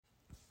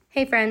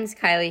Hey friends,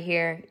 Kylie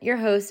here, your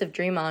host of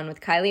Dream On with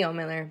Kylie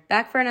O'Miller,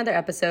 back for another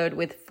episode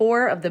with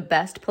 4 of the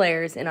best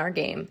players in our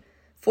game.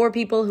 4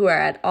 people who are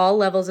at all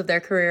levels of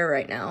their career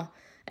right now,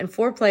 and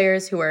 4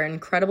 players who are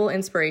incredible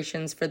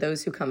inspirations for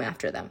those who come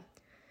after them.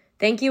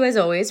 Thank you as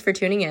always for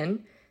tuning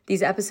in.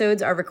 These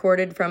episodes are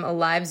recorded from a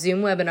live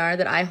Zoom webinar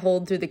that I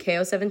hold through the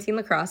KO17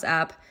 Lacrosse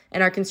app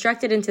and are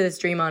constructed into this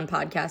Dream On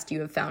podcast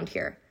you have found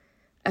here.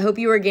 I hope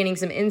you are gaining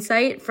some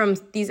insight from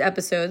these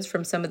episodes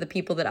from some of the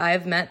people that I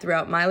have met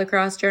throughout my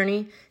lacrosse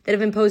journey that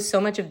have imposed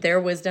so much of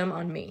their wisdom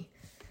on me.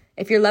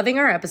 If you're loving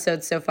our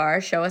episodes so far,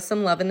 show us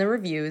some love in the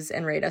reviews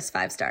and rate us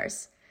 5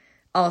 stars.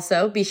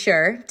 Also, be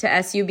sure to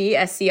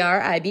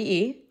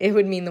SUBSCRIBE. It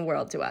would mean the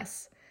world to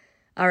us.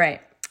 All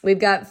right, we've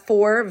got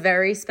 4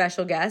 very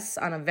special guests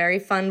on a very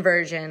fun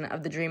version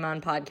of the Dream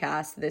On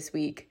podcast this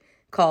week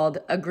called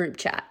A Group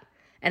Chat,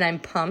 and I'm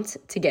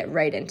pumped to get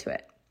right into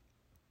it.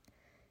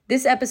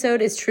 This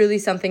episode is truly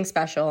something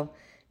special,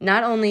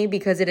 not only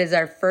because it is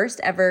our first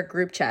ever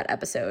group chat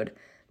episode,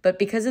 but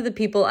because of the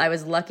people I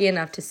was lucky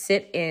enough to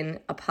sit in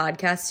a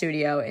podcast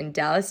studio in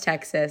Dallas,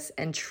 Texas,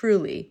 and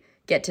truly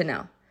get to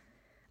know.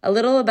 A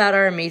little about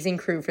our amazing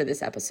crew for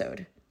this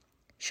episode.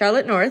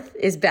 Charlotte North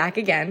is back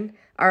again,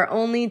 our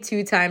only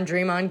 2-time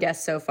Dream On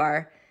guest so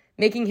far,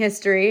 making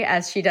history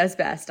as she does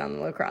best on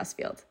the lacrosse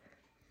field.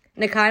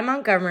 Nakai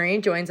Montgomery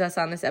joins us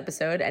on this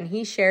episode, and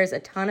he shares a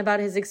ton about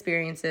his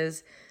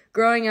experiences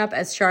growing up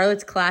as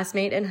Charlotte's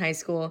classmate in high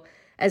school,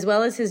 as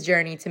well as his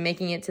journey to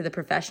making it to the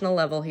professional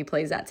level he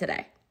plays at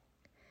today.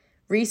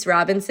 Reese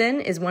Robinson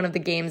is one of the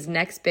game's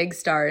next big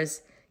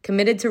stars,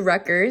 committed to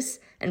Rutgers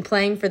and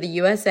playing for the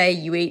USA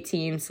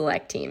U18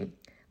 select team,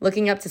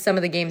 looking up to some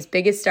of the game's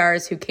biggest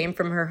stars who came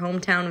from her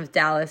hometown of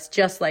Dallas,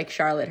 just like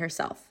Charlotte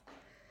herself.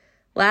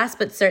 Last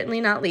but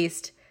certainly not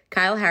least,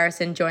 Kyle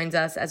Harrison joins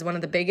us as one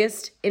of the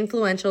biggest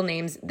influential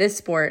names this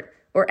sport,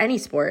 or any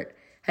sport,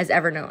 has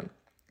ever known.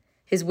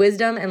 His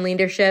wisdom and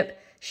leadership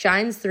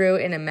shines through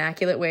in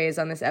immaculate ways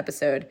on this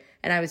episode,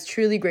 and I was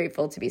truly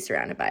grateful to be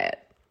surrounded by it.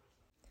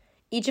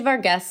 Each of our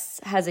guests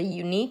has a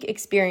unique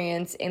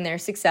experience in their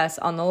success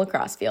on the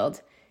lacrosse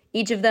field.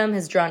 Each of them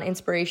has drawn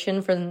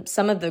inspiration from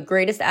some of the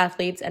greatest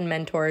athletes and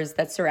mentors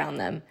that surround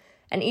them,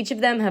 and each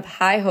of them have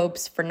high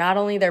hopes for not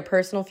only their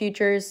personal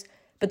futures,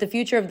 but the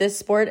future of this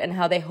sport and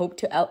how they hope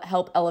to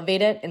help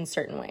elevate it in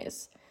certain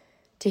ways.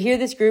 To hear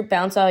this group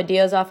bounce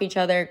ideas off each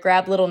other,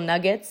 grab little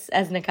nuggets,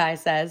 as Nakai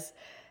says,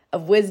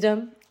 of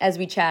wisdom as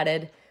we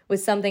chatted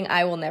was something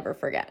I will never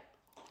forget.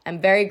 I'm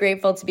very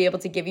grateful to be able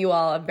to give you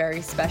all a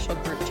very special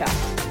group chat.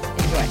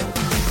 Enjoy.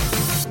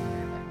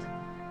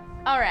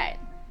 All right,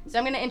 so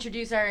I'm going to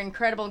introduce our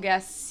incredible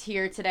guests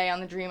here today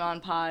on the Dream On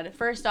Pod.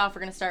 First off,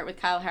 we're going to start with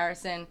Kyle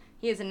Harrison.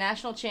 He is a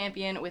national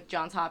champion with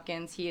Johns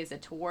Hopkins. He is a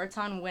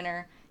Tewaaraton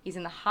winner. He's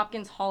in the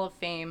Hopkins Hall of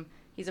Fame.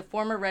 He's a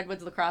former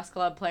Redwoods Lacrosse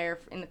Club player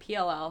in the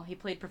PLL. He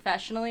played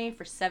professionally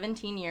for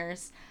 17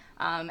 years.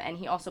 And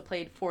he also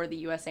played for the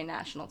USA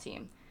national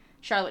team.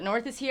 Charlotte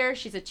North is here.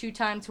 She's a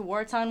 2-time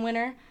Tewaaraton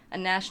winner, a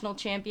national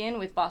champion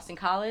with Boston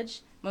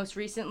College, most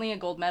recently a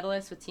gold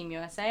medalist with Team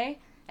USA,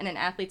 and an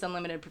Athletes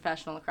Unlimited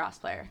professional lacrosse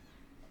player.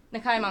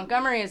 Nakai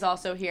Montgomery is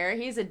also here.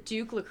 He's a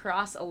Duke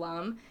lacrosse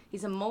alum.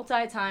 He's a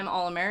multi-time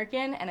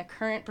All-American and a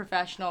current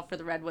professional for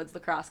the Redwoods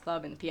Lacrosse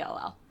Club in the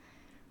PLL.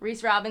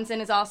 Reese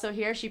Robinson is also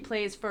here. She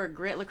plays for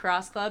Grit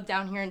Lacrosse Club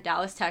down here in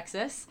Dallas,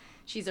 Texas.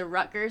 She's a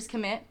Rutgers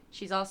commit.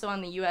 She's also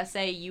on the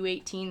USA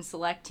U18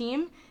 select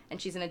team,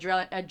 and she's an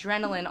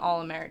Adrenaline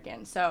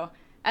All-American. So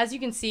as you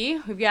can see,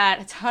 we've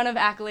got a ton of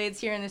accolades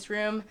here in this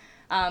room,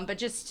 but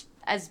just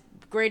as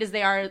great as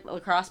they are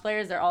lacrosse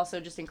players, they're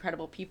also just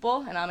incredible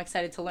people, and I'm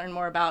excited to learn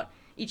more about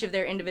each of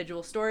their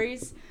individual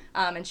stories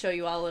and show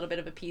you all a little bit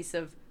of a piece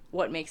of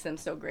what makes them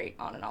so great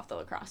on and off the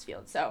lacrosse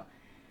field. So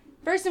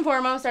first and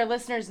foremost, our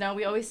listeners know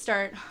we always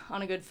start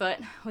on a good foot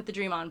with the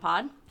Dream On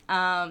Pod.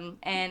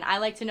 And I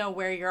like to know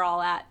where you're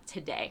all at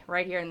today,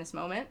 right here in this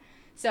moment.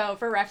 So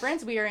for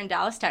reference, we are in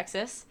Dallas,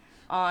 Texas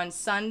on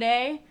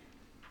Sunday,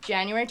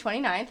 January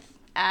 29th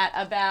at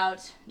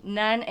about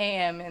 9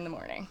 a.m. in the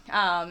morning.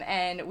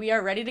 And we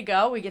are ready to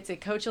go. We get to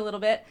coach a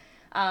little bit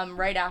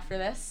right after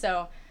this.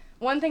 So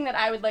one thing that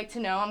I would like to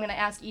know, I'm going to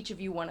ask each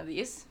of you one of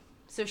these.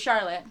 So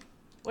Charlotte,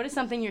 what is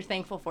something you're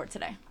thankful for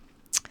today?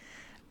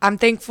 I'm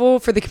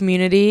thankful for the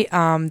community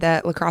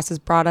that lacrosse has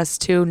brought us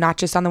to, not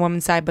just on the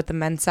women's side, but the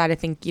men's side. I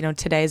think,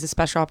 today is a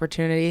special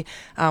opportunity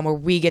where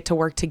we get to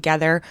work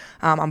together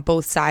on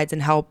both sides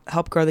and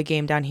help grow the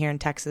game down here in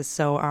Texas.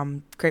 So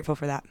I'm grateful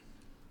for that.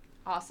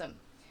 Awesome.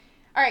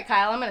 All right,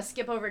 Kyle, I'm going to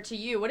skip over to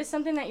you. What is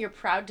something that you're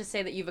proud to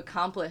say that you've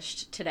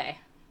accomplished today?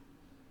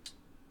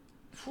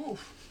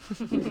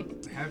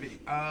 Heavy.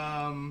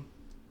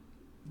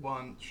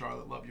 One,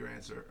 Charlotte, love your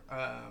answer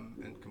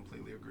and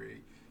completely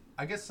agree.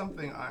 I guess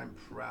something I'm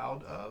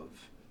proud of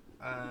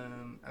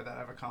that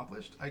I've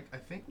accomplished, I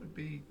think would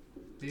be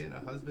being a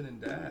husband and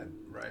dad,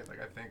 right?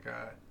 Like I think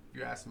if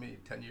you asked me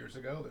 10 years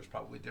ago, there's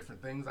probably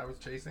different things I was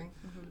chasing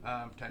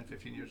 10,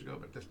 15 years ago,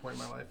 but at this point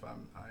in my life, I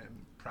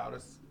am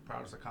proudest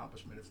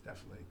accomplishment is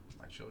definitely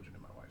my children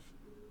and my wife.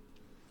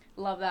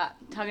 Love that.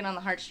 Tugging on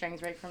the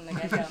heartstrings right from the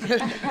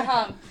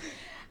get-go.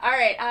 All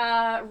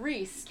right,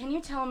 Reese, can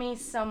you tell me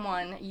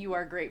someone you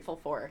are grateful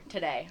for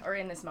today or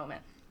in this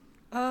moment?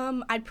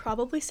 I'd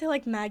probably say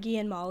like Maggie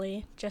and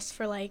Molly, just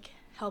for like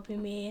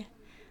helping me,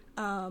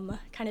 kind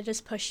of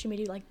just pushing me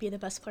to like be the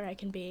best player I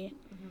can be.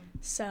 Mm-hmm.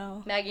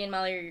 So Maggie and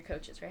Molly are your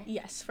coaches, right?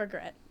 Yes, for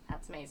grit.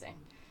 That's amazing.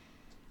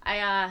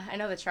 I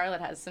know that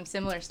Charlotte has some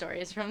similar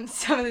stories from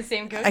some of the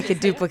same coaches. I could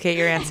duplicate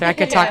your answer. I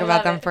could talk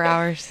about them for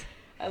hours.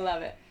 I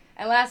love it.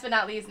 And last but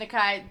not least,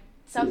 Nakai,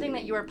 something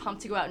that you are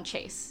pumped to go out and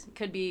chase.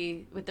 Could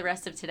be with the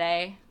rest of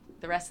today,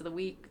 the rest of the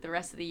week, the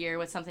rest of the year.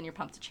 What's something you're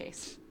pumped to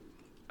chase?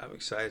 I'm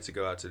excited to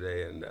go out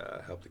today and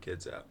help the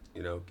kids out.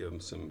 You know, give them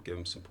some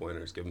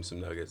pointers, give them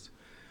some nuggets,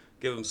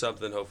 give them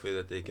something hopefully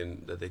that they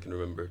can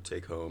remember,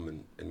 take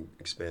home, and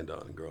expand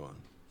on and grow on.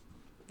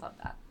 Love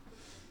that.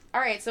 All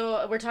right,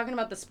 so we're talking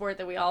about the sport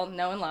that we all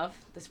know and love,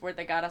 the sport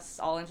that got us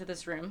all into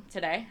this room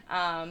today,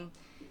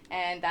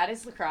 and that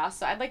is lacrosse.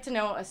 So I'd like to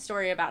know a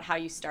story about how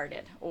you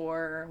started,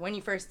 or when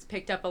you first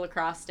picked up a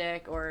lacrosse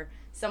stick, or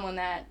someone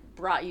that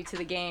brought you to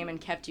the game and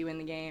kept you in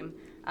the game.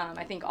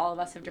 I think all of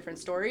us have different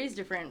stories,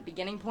 different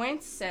beginning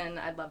points, and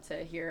I'd love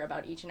to hear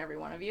about each and every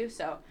one of you.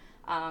 So,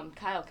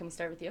 Kyle, can we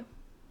start with you?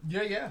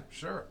 Yeah,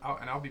 sure.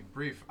 I'll be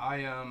brief.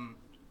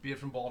 Be it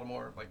from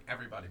Baltimore, like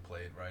everybody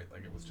played, right?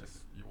 Like it was just,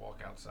 you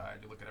walk outside,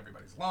 you look at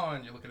everybody's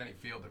lawn, you look at any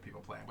field, there are people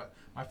playing. But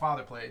my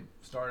father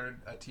started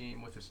a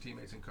team with his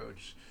teammates and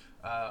coach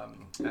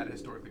at a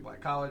historically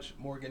black college,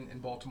 Morgan in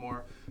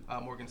Baltimore,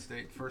 Morgan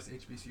State, first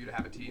HBCU to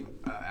have a team,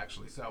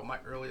 actually. So my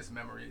earliest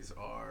memories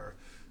are,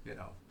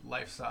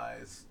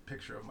 life-size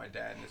picture of my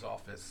dad in his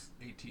office,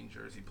 18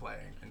 jersey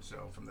playing. And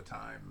so from the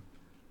time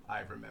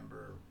I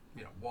remember,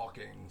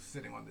 walking,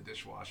 sitting on the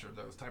dishwasher,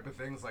 those type of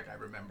things, like I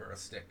remember a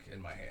stick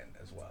in my hand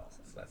as well.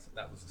 So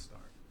that was the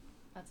start.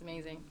 That's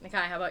amazing.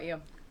 Nakai, how about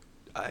you?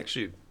 I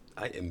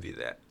envy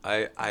that.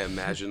 I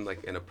imagine,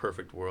 like, in a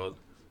perfect world,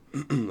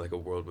 like a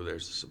world where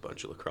there's just a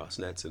bunch of lacrosse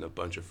nets and a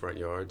bunch of front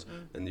yards,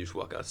 and you just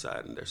walk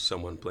outside and there's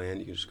someone playing.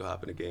 You can just go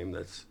hop in a game.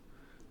 That's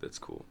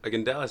cool. Like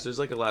in Dallas, there's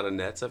like a lot of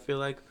nets, I feel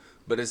like,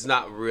 but it's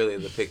not really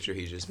the picture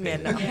he just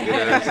painted. No. You know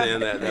what I'm saying?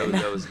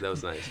 That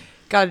was nice.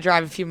 Got to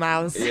drive a few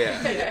miles.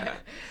 Yeah.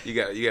 You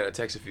got to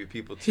text a few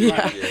people too.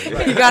 Yeah.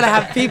 You got to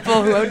have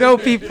people who know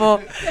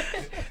people.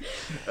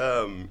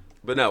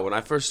 But no, when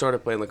I first started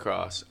playing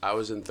lacrosse, I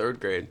was in third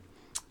grade.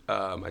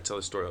 I tell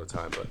this story all the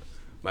time, but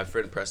my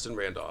friend Preston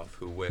Randolph,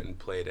 who went and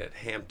played at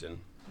Hampton,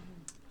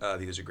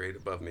 he was a grade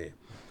above me.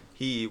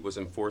 He was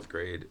in fourth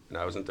grade, and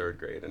I was in third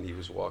grade, and he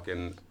was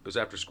walking. It was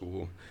after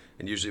school,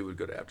 and usually we'd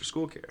go to after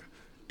school care.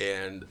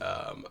 And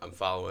I'm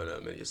following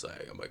him, and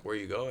I'm like, where are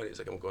you going? He's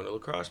like, I'm going to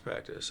lacrosse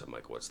practice. I'm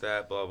like, what's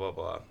that? Blah, blah,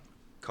 blah.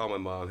 Call my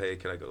mom, hey,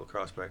 can I go to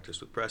lacrosse practice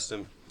with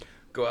Preston?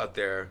 Go out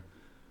there.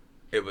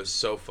 It was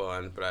so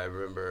fun, but I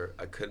remember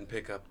I couldn't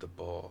pick up the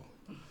ball.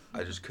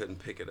 I just couldn't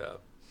pick it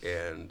up.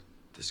 And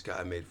this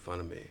guy made fun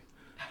of me,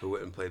 who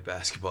went and played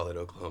basketball at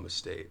Oklahoma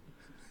State.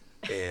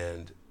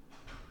 And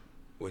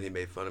when he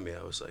made fun of me,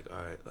 I was like, all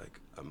right,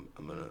 like I'm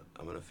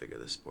gonna figure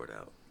this sport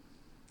out.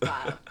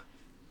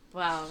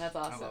 Wow, that's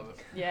awesome. I love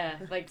it. Yeah,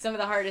 like some of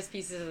the hardest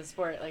pieces of the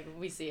sport, like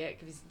we see it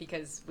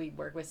because we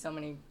work with so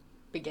many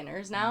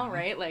beginners now,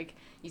 right? Like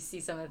you see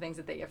some of the things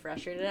that they get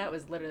frustrated at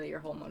was literally your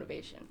whole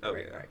motivation for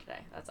where you are today.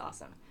 That's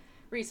awesome.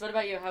 Reese, what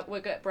about you?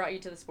 What brought you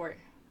to the sport?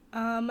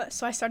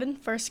 So I started in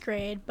first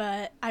grade,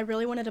 but I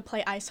really wanted to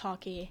play ice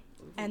hockey,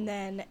 and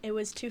then it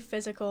was too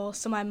physical,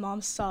 so my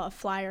mom saw a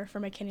flyer for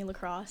McKinney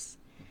Lacrosse.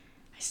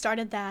 I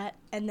started that,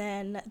 and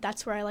then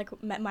that's where I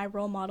met my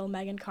role model,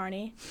 Megan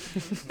Carney.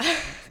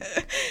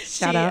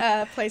 Shout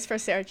out. She plays for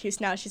Syracuse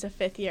now. She's a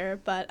fifth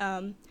year, but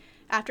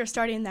after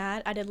starting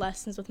that, I did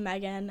lessons with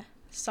Megan,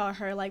 saw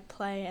her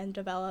play and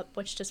develop,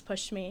 which just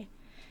pushed me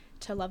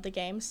to love the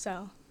game.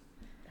 So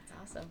that's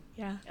awesome.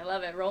 Yeah, I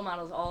love it. Role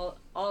models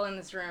all in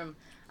this room.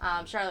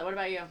 Charlotte, what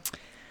about you?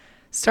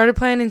 Started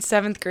playing in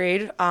 7th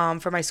grade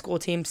for my school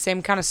team.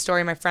 Same kind of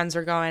story. My friends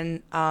were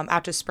going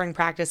after spring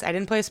practice. I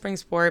didn't play a spring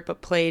sport,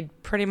 but played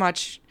pretty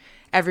much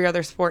every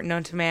other sport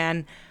known to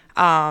man.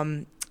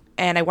 And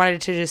I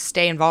wanted to just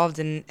stay involved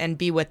and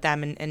be with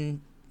them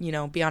and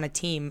be on a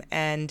team.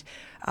 And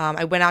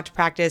I went out to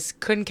practice,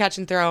 couldn't catch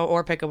and throw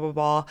or pick up a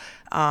ball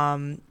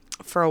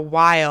for a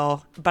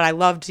while, but I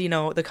loved,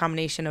 the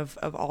combination of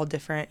all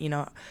different,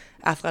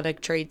 athletic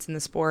traits in the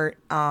sport.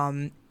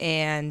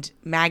 And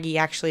Maggie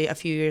actually a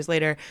few years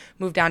later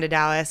moved down to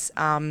Dallas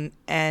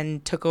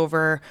and took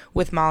over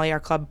with Molly our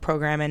club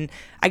program. And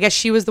I guess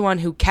she was the one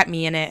who kept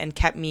me in it and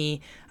kept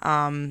me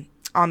on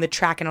the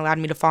track and allowed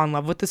me to fall in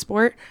love with the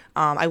sport.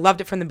 I loved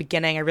it from the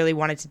beginning. I really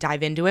wanted to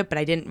dive into it, but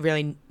I didn't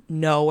really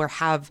know or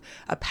have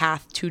a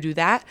path to do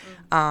that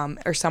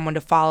or someone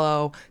to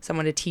follow,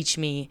 someone to teach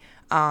me.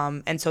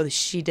 And so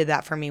she did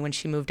that for me when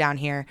she moved down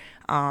here.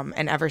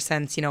 And ever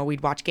since,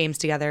 we'd watch games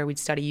together, we'd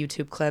study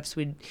YouTube clips,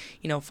 we'd,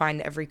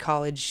 find every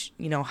college,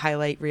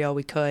 highlight reel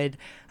we could.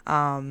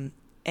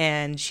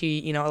 And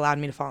she, allowed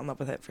me to fall in love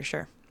with it for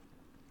sure.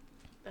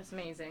 That's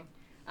amazing.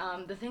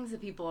 the things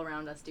that people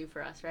around us do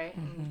for us, right?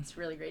 And it's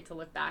really great to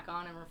look back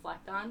on and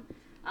reflect on.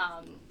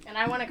 And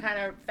I want to kind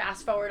of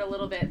fast forward a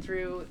little bit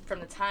through from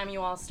the time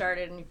you all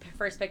started and you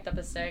first picked up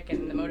the stick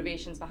and the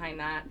motivations behind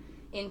that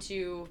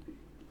into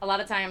a lot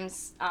of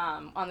times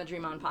on the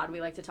Dream On Pod,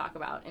 we like to talk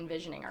about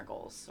envisioning our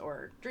goals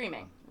or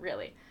dreaming,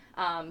 really.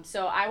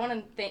 So I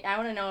want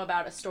to know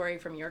about a story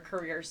from your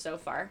career so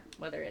far,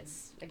 whether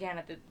it's, again,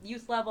 at the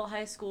youth level,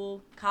 high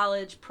school,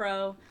 college,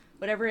 pro,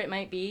 whatever it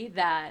might be,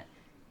 that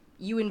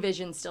you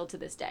envision still to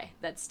this day,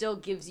 that still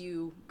gives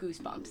you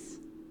goosebumps.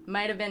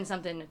 Might have been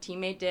something a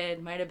teammate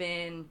did, might have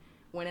been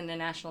winning a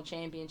national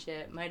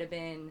championship, might have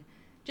been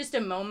just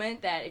a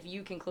moment that if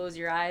you can close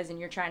your eyes and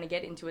you're trying to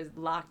get into a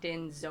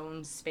locked-in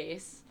zone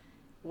space,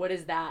 what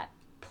is that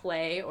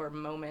play or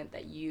moment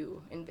that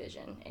you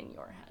envision in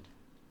your head?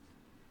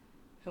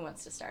 Who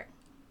wants to start?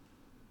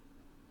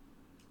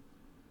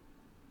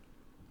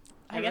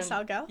 I guess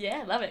I'll go.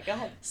 Yeah, love it. Go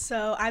ahead.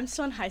 So I'm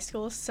still in high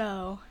school,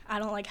 so I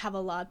don't have a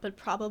lot, but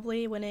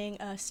probably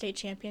winning a state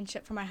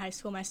championship for my high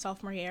school my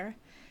sophomore year.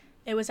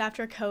 It was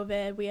after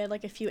COVID. We had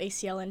a few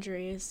ACL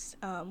injuries.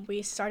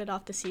 We started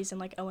off the season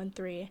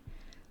 0-3.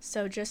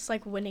 So just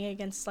winning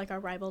against our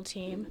rival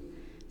team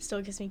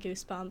still gives me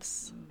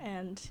goosebumps.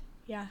 And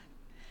yeah.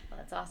 Well,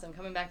 that's awesome.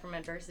 Coming back from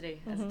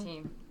adversity as a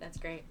team. That's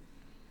great.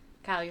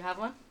 Kyle, you have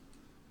one?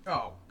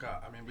 Oh,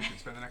 God. I mean, we could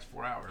spend the next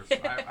 4 hours. I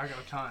got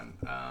a ton.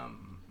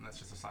 And that's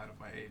just a sign of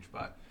my age.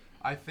 But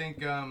I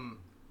think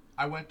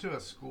I went to a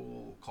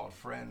school called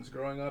Friends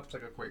growing up. It's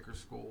like a Quaker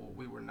school.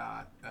 We were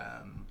not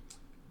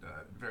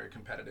very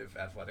competitive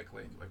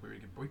athletically.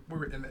 We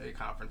were in the A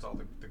conference, all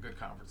the good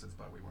conferences,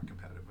 but we weren't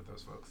competitive with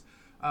those folks.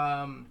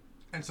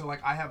 And so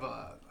I have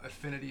a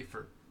affinity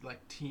for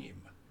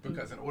team,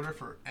 because in order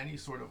for any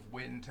sort of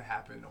win to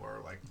happen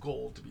or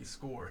goal to be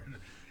scored,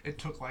 it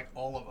took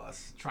all of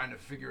us trying to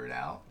figure it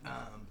out.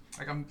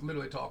 I'm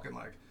literally talking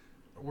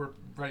we're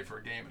ready for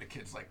a game and a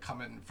kid's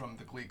coming from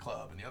the glee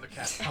club and the other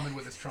cat's coming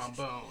with his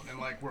trombone, and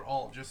we're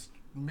all just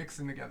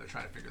mixing together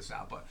trying to figure this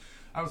out. But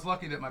I was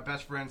lucky that my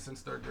best friend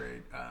since third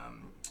grade,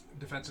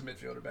 defensive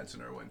midfielder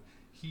Benson Irwin,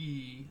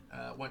 he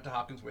went to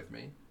Hopkins with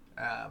me.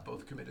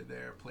 Both committed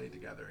there, played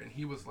together, and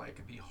he was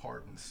the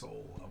heart and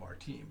soul of our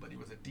team. But he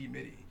was a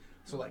D-midi,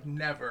 so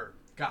never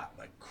got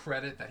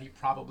credit that he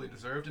probably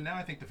deserved. And now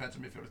I think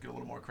defensive midfielders get a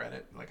little more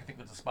credit. I think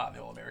there's a spot in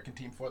the All-American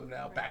team for them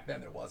now. Right. Back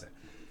then there wasn't.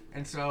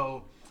 And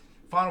so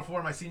Final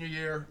Four my senior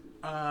year,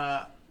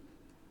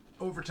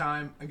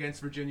 overtime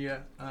against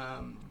Virginia.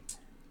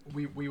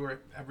 We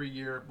were every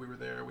year we were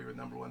there. We were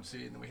the #1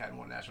 seed, and then we hadn't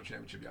won a national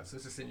championship yet. So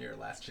this is senior year,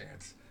 last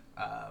chance.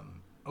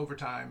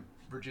 Overtime,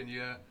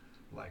 Virginia,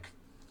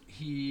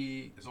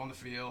 he is on the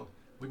field.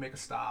 We make a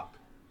stop.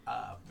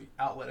 We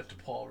outlet it to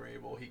Paul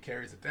Rabel. He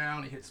carries it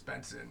down. He hits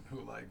Benson,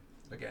 who,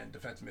 again,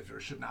 defensive midfielder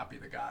should not be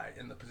the guy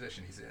in the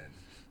position he's in.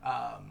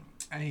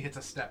 And he hits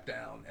a step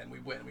down, and we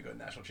win. We go to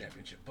the national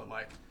championship. But,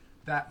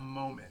 that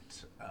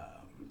moment,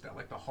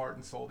 that, the heart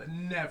and soul that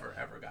never,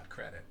 ever got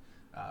credit,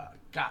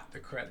 got the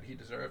credit he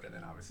deserved. And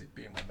then, obviously,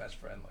 being my best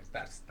friend,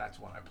 that's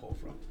one I pull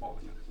from all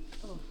the time.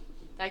 Oh,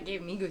 that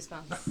gave me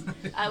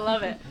goosebumps. I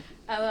love it.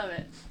 I love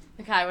it.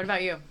 Kai, what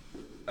about you?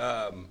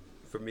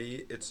 For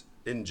me, it's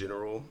in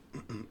general,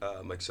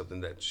 something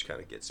that just kind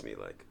of gets me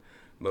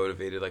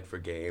motivated for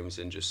games,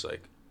 and just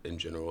in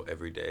general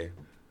every day,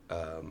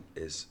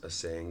 is a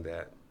saying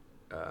that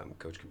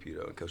Coach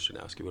Caputo and Coach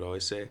Janowski would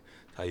always say: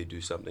 how you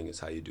do something is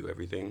how you do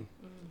everything.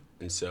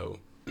 And so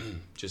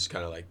just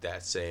kind of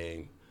that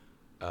saying,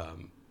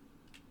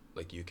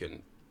 you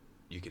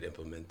can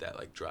implement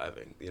that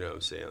driving, you know what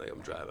I'm saying?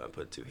 I'm driving, I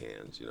put two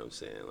hands, you know what I'm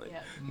saying?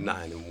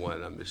 9 and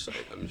 1, I'm just you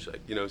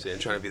know what I'm saying?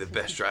 Trying to be the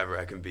best driver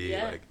I can be.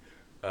 Yeah.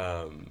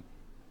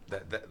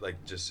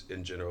 That just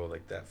in general,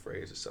 that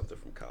phrase is something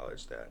from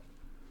college that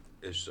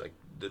is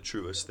the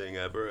truest thing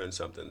ever, and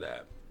something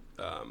that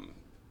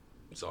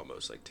is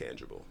almost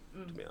tangible,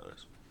 to be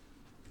honest.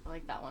 I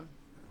like that one.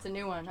 It's a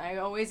new one. I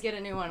always get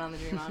a new one on the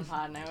Dream On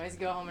Pod, and I always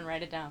go home and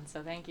write it down,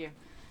 so thank you.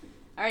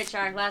 All right,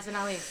 Char, last but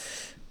not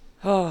least.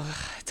 Oh,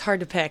 it's hard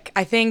to pick.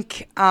 I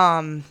think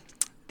the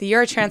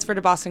year I transferred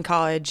to Boston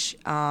College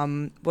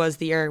was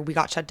the year we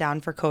got shut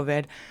down for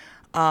COVID,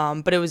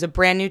 but it was a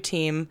brand new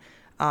team.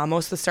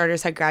 Most of the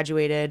starters had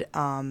graduated.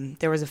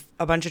 There was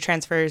a bunch of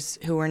transfers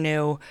who were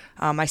new.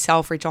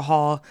 Myself, Rachel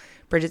Hall,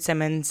 Bridget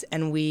Simmons,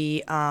 and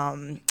we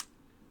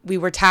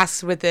were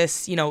tasked with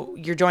this.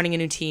 You're joining a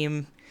new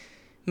team,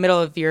 middle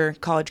of your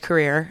college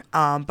career,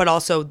 but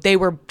also they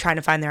were trying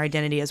to find their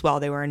identity as well.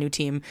 They were a new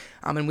team,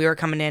 and we were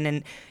coming in,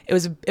 and it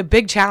was a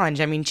big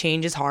challenge. I mean,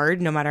 change is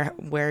hard no matter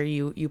where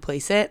you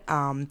place it.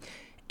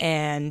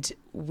 And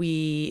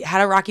we had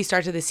a rocky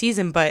start to the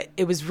season, but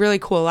it was really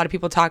cool. A lot of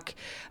people talk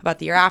about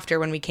the year after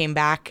when we came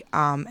back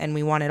and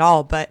we won it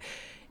all, but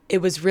it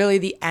was really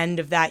the end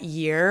of that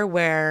year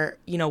where,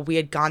 we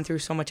had gone through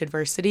so much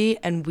adversity,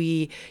 and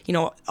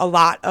a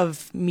lot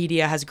of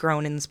media has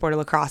grown in the sport of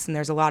lacrosse, and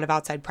there's a lot of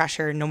outside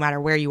pressure no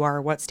matter where you are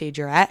or what stage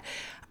you're at.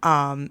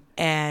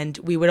 And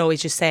we would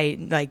always just say,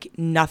 like,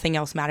 nothing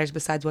else matters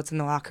besides what's in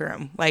the locker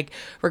room. Like,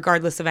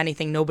 regardless of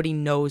anything, nobody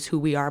knows who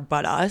we are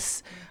but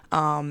us.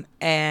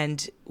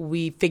 And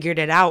we figured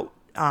it out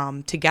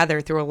together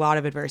through a lot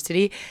of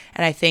adversity.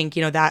 And I think,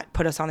 that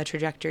put us on the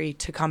trajectory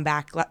to come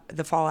back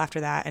the fall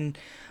after that. And,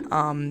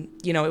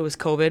 it was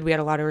COVID. We had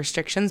a lot of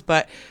restrictions,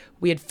 but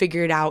we had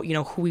figured out,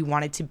 who we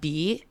wanted to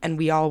be. And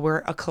we all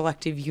were a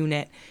collective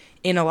unit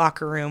in a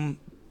locker room,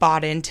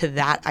 bought into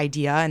that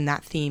idea and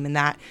that theme and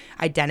that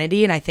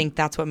identity. And I think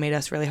that's what made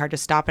us really hard to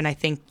stop. And I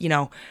think,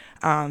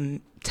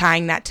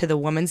 tying that to the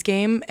women's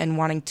game and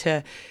wanting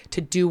to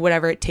do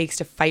whatever it takes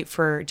to fight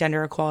for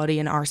gender equality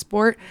in our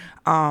sport,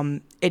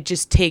 it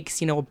just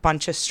takes, a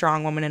bunch of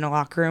strong women in a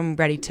locker room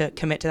ready to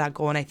commit to that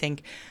goal. And I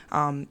think,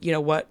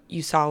 what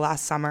you saw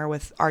last summer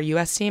with our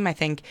U.S. team, I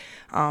think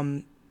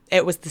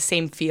it was the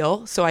same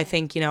feel. So I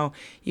think,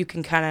 you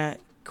can kind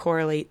of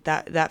correlate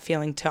that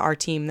feeling to our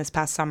team this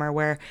past summer,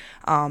 where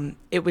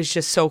it was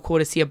just so cool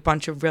to see a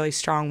bunch of really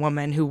strong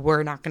women who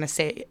were not going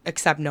to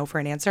accept no for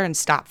an answer and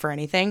stop for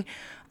anything.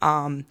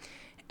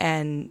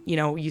 And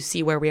you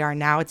see where we are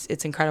now.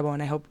 It's incredible,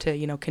 and I hope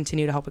to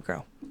continue to help it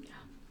grow.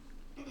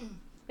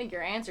 I think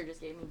your answer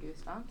just gave me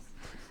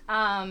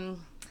goosebumps.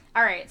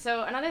 All right,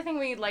 so another thing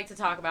we'd like to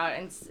talk about,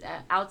 and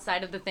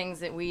outside of the things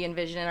that we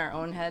envision in our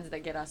own heads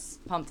that get us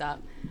pumped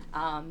up,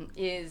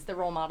 is the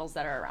role models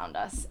that are around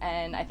us.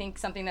 And I think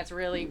something that's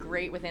really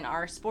great within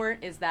our sport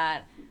is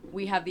that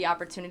we have the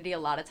opportunity a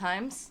lot of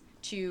times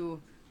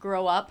to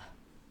grow up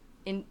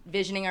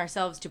envisioning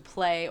ourselves to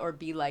play or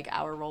be like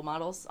our role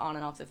models on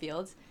and off the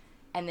fields.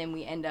 And then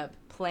we end up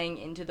playing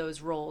into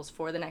those roles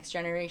for the next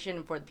generation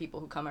and for the people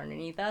who come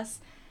underneath us.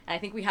 And I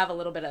think we have a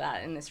little bit of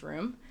that in this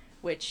room,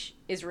 which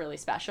is really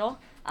special.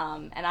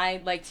 And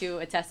I like to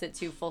attest it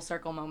to full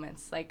circle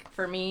moments. Like,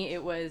 for me,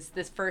 it was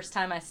this first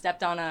time I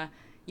stepped on a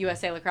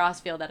USA lacrosse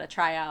field at a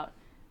tryout.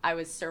 I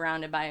was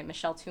surrounded by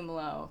Michelle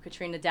Tumalo,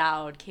 Katrina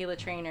Dowd, Kayla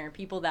Trainer,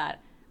 people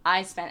that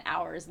I spent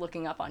hours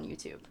looking up on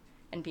YouTube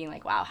and being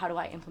like, wow, how do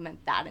I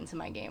implement that into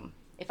my game?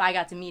 If I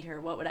got to meet her,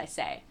 what would I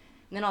say?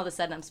 And then all of a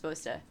sudden I'm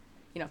supposed to,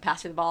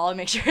 pass her the ball and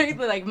make sure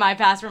like my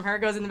pass from her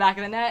goes in the back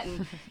of the net,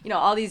 and,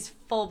 all these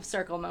full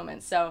circle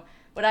moments. So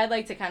what I'd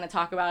like to kind of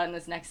talk about in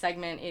this next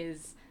segment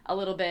is a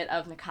little bit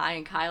of Nakai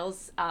and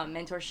Kyle's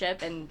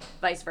mentorship and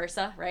vice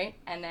versa, right?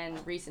 And then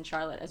Reese and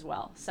Charlotte as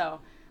well. So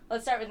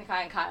let's start with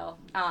Nakai and Kyle.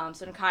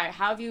 So Nakai,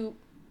 how have you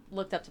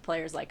looked up to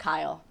players like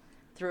Kyle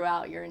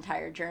throughout your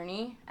entire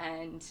journey?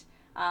 And,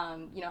 how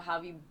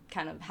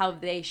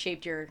have they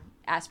shaped your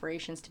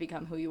aspirations to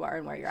become who you are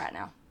and where you're at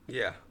now?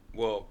 Yeah,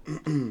 well,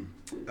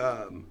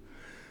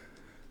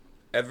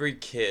 every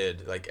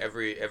kid, like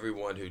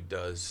everyone who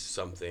does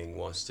something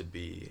wants to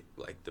be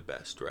like the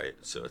best, right?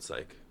 So it's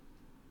like,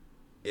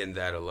 in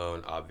that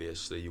alone,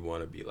 obviously you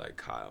want to be like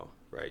Kyle,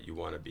 right? You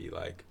want to be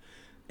like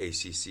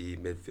ACC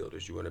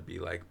midfielders. You want to be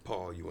like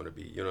Paul. You want to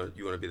be, you want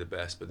to be the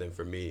best. But then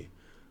for me,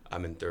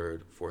 I'm in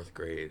 3rd, 4th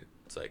grade.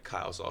 It's like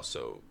Kyle's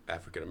also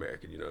African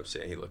American. You know what I'm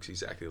saying? He looks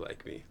exactly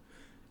like me,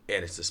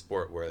 and it's a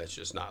sport where that's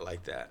just not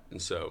like that.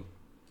 And so,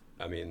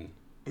 I mean,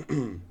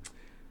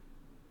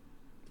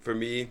 for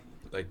me,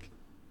 like,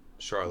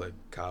 Charlotte,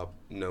 Kyle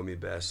know me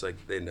best.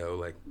 Like, they know,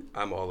 like,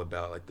 I'm all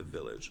about, like, the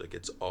village. Like,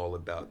 it's all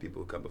about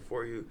people who come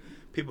before you,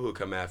 people who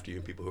come after you,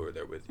 and people who are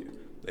there with you.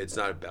 It's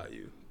not about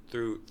you.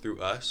 Through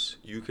us,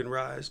 you can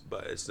rise,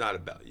 but it's not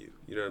about you.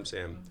 You know what I'm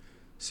saying? Mm-hmm.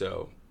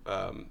 So,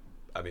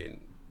 I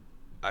mean,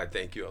 I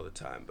thank you all the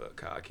time, but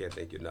Kyle, I can't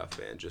thank you enough,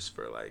 man, just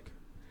for, like,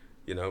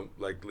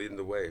 like, leading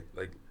the way,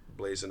 like,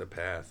 blazing a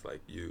path.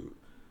 Like, you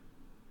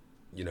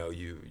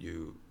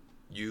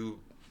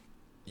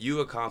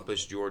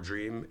accomplished your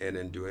dream, and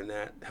in doing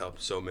that,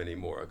 helped so many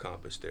more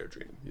accomplish their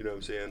dream. You know what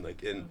I'm saying?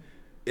 Like,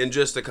 in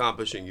just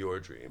accomplishing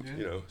your dream,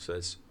 yeah. So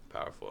it's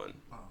powerful, and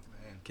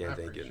can't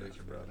thank you enough,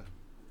 brother.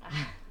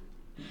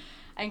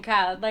 And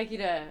Kyle, I'd like you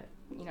to,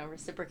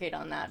 reciprocate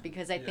on that,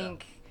 because I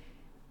think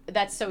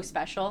that's so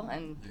special,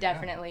 and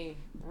definitely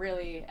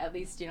really, at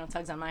least,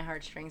 tugs on my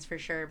heartstrings for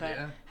sure. But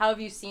how have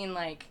you seen,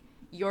 like,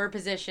 your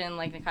position,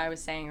 like Nakai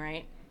was saying,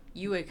 right?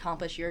 You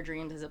accomplished your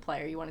dreams as a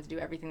player. You wanted to do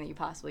everything that you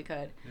possibly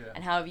could. Yeah.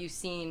 And how have you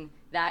seen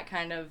that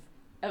kind of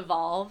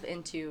evolve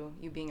into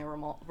you being a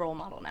role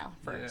model now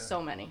for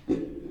so many?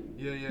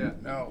 Yeah.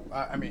 No,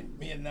 I mean,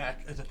 me and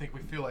Nak, I think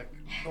we feel like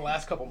the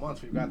last couple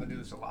months we've gotten to do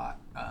this a lot,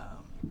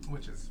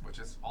 which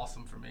is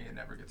awesome for me. It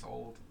never gets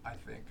old. I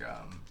think,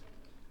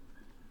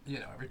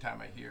 every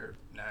time I hear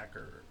Nak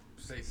or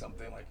say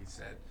something like he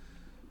said,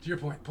 to your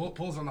point,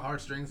 pulls on the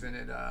heartstrings, and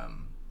it, I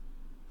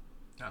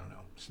don't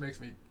know, just makes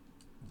me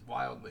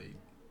wildly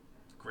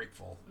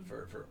grateful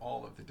for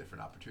all of the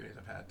different opportunities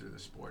I've had through the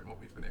sport and what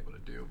we've been able to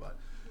do. But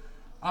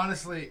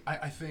honestly,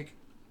 I think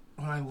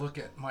when I look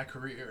at my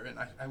career and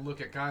I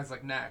look at guys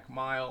like Nak,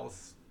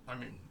 Miles, I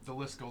mean, the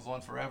list goes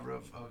on forever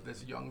of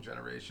this young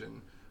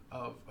generation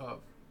of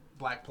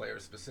black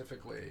players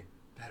specifically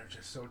that are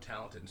just so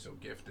talented and so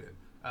gifted.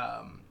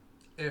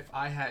 If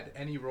I had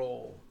any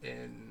role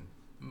in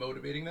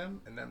motivating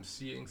them and them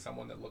seeing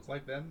someone that looked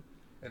like them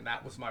and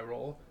that was my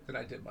role, then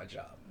I did my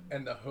job.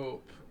 And the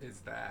hope is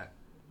that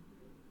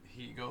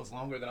he goes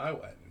longer than I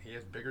went. He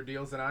has bigger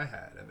deals than I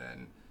had. And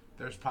then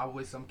there's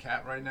probably some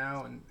cat right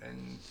now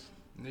in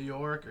New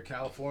York or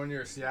California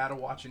or Seattle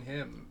watching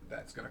him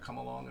that's going to come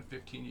along in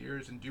 15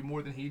 years and do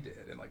more than he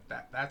did. And like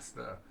that's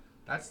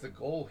the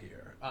goal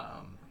here.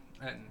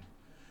 And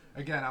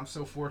again, I'm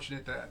so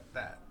fortunate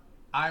that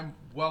I'm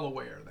well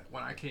aware that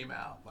when I came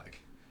out,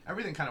 like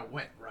everything kind of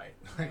went right.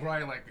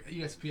 Like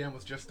ESPN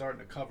was just starting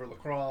to cover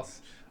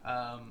lacrosse.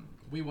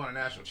 We won a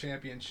national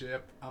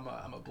championship. I'm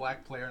a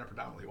black player in a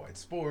predominantly white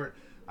sport.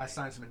 I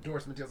signed some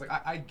endorsement deals. Like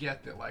I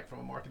get that, like from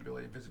a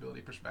marketability and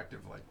visibility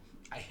perspective, like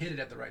I hit it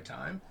at the right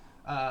time.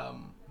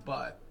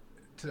 But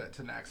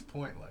to Nach's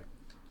point, like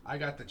I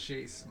got to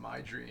chase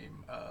my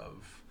dream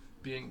of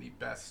being the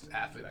best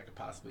athlete I could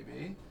possibly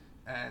be,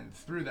 and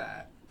through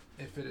that,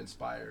 if it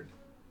inspired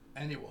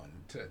anyone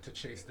to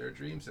chase their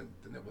dreams,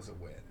 then it was a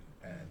win.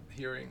 And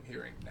hearing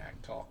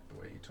Nach talk the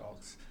way he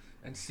talks,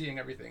 and seeing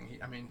everything,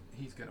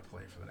 he's going to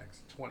play for the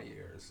next 20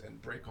 years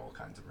and break all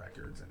kinds of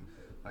records. And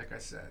like I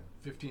said,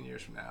 15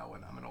 years from now,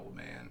 when I'm an old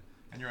man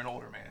and you're an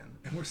older man,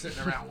 and we're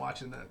sitting around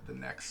watching the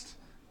next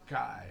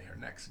guy or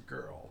next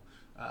girl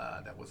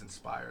that was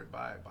inspired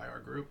by our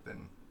group,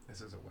 then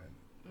this is a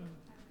win.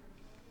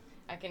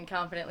 I can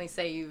confidently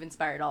say you've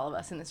inspired all of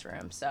us in this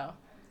room, so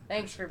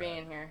thanks for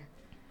being here.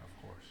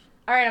 Of course.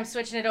 All right, I'm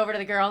switching it over to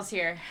the girls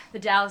here, the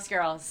Dallas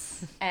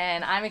girls,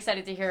 and I'm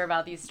excited to hear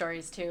about these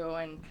stories too.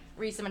 And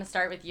Reese, I'm going to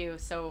start with you.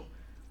 So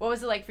what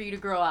was it like for you to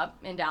grow up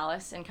in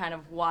Dallas and kind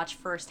of watch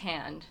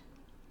firsthand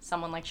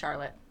someone like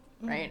Charlotte,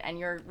 right? And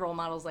your role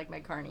models like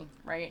Meg Carney,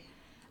 right?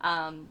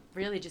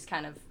 Really just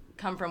kind of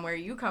come from where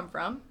you come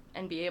from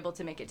and be able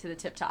to make it to the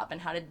tip top.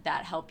 And how did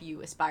that help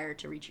you aspire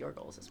to reach your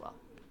goals as well?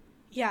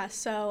 Yeah,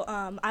 so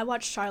I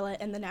watched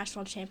Charlotte in the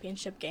national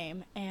championship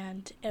game,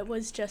 and it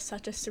was just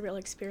such a surreal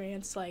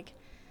experience, like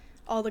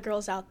all the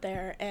girls out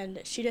there,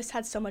 and she just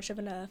had so much of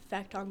an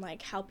effect on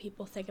like how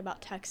people think about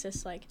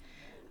Texas. Like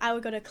I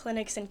would go to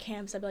clinics and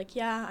camps, I'd be like,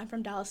 yeah, I'm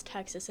from Dallas,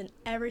 Texas, and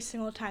every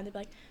single time they'd be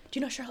like, do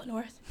you know Charlotte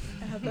North?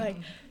 And I'd be like,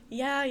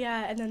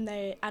 yeah, and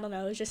then I don't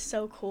know, it was just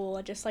so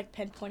cool, just like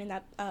pinpointing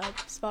that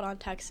spot on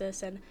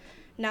Texas. And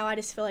now I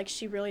just feel like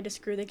she really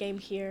just grew the game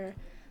here.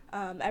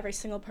 Every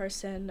single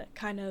person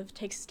kind of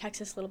takes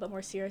Texas a little bit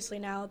more seriously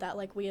now that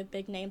like we have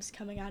big names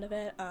coming out of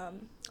it,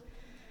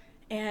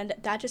 and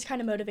that just kind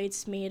of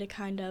motivates me to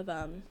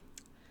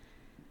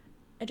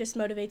it just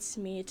motivates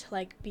me to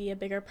like be a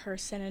bigger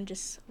person and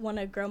just want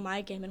to grow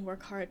my game and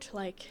work hard to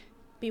like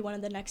be one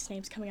of the next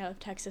names coming out of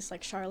Texas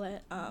like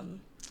Charlotte, and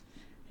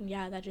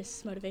yeah, that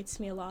just motivates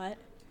me a lot,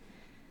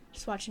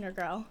 just watching her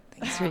grow.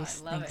 Thanks,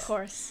 Reese. I love Of it.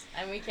 course.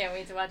 And we can't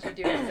wait to watch her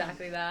do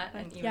exactly that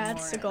and even Yeah,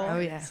 more. it's a goal. Oh,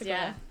 yeah. It's a goal.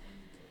 Yeah.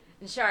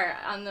 And Char,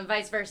 on the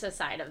vice versa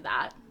side of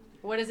that,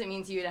 what does it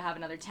mean to you to have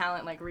another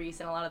talent like Reese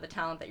and a lot of the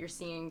talent that you're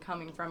seeing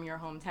coming from your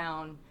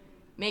hometown,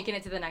 making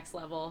it to the next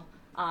level,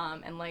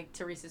 and like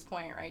to Reese's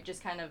point, right,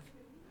 just kind of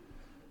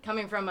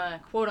coming from a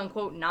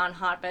quote-unquote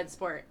non-hotbed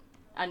sport,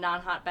 a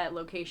non-hotbed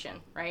location,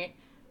 right?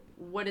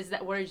 What is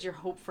that? What is your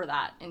hope for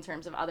that in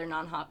terms of other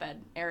non-hotbed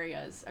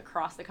areas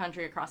across the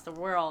country, across the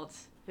world,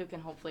 who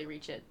can hopefully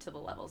reach it to the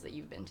levels that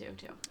you've been to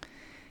too?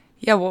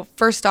 Yeah, well,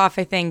 first off,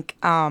 I think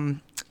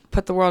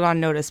put the world on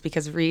notice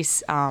because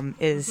Reese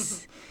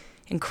is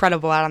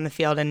incredible out on the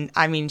field. And,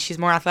 I mean, she's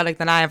more athletic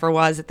than I ever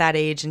was at that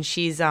age. And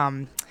she's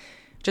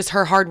just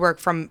her hard work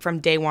from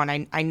day one.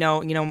 I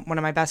know, one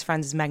of my best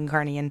friends is Megan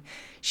Carney, and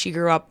she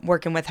grew up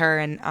working with her.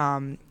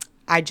 And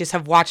I just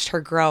have watched her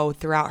grow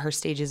throughout her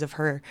stages of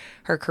her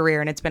career,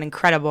 and it's been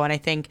incredible. And I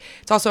think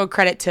it's also a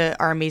credit to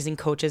our amazing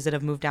coaches that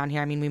have moved down here.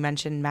 I mean, we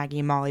mentioned Maggie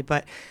and Molly,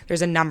 but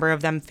there's a number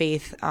of them,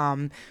 Faith,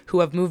 who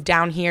have moved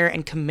down here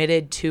and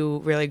committed to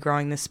really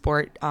growing the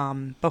sport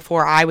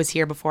before I was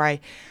here, before I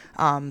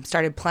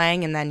started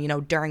playing. And then,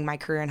 during my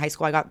career in high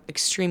school, I got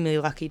extremely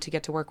lucky to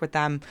get to work with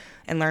them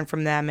and learn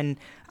from them.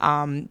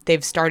 And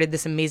they've started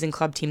this amazing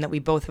club team that we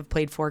both have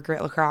played for,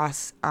 Grit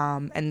Lacrosse,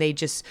 and they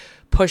just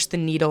push the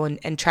needle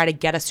and try to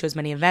get us to as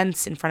many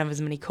events in front of as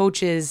many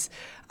coaches,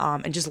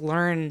 and just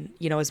learn,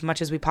 as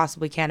much as we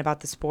possibly can about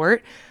the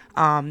sport.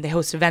 They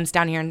host events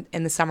down here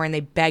in the summer, and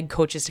they beg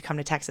coaches to come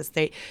to Texas.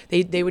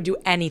 They would do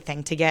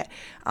anything to get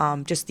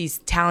just these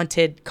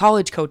talented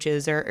college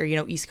coaches or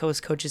East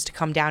Coast coaches to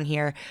come down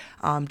here,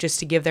 just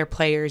to give their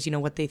players,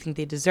 what they think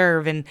they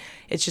deserve. And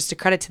it's just a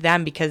credit to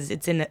them because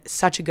it's in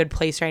such a good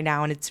place right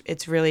now, and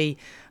it's really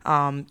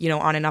on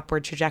an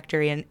upward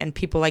trajectory. And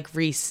people like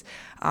Reese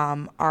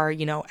are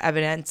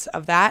evidence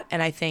of that.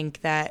 And I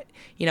think that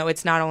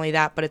it's not only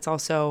that, but it's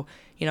also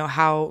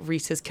how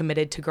Reese is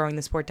committed to growing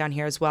the sport down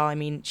here as well. I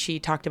mean, she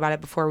talked about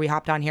it before we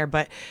hopped on here,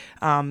 but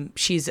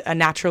she's a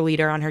natural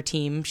leader on her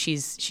team.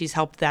 She's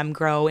helped them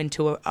grow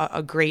into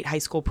a great high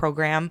school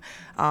program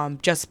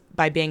just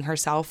by being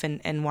herself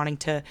and wanting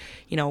to,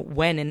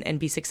 win and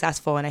be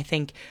successful. And I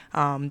think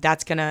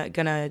that's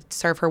gonna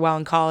serve her well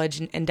in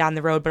college and down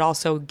the road, but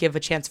also give a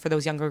chance for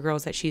those younger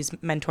girls that she's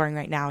mentoring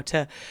right now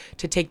to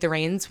take the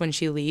reins when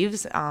she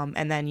leaves.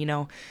 And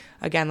then,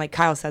 again, like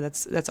Kyle said,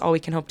 that's all we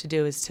can hope to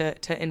do is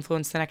to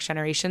influence the next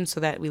generation so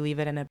that we leave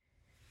it in a.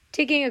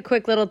 Taking a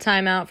quick little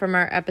time out from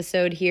our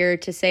episode here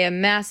to say a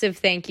massive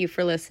thank you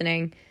for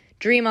listening.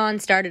 Dream On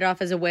started off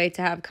as a way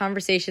to have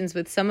conversations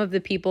with some of the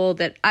people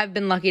that I've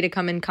been lucky to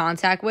come in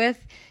contact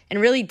with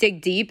and really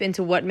dig deep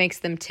into what makes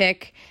them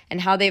tick and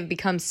how they've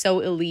become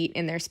so elite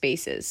in their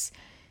spaces.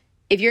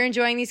 If you're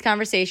enjoying these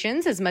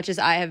conversations as much as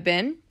I have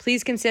been,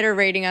 please consider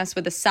rating us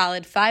with a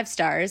solid 5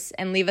 stars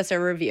and leave us a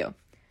review.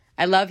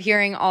 I love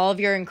hearing all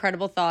of your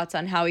incredible thoughts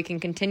on how we can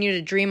continue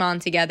to dream on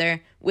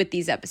together with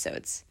these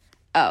episodes.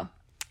 Oh,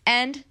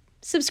 and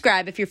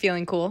subscribe if you're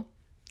feeling cool.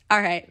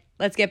 All right,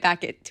 let's get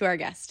back to our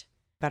guest.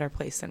 Better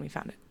place than we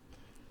found it.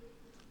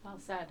 Well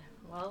said.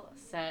 Well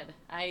said.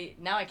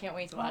 Now I can't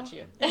wait to watch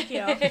you. Thank you.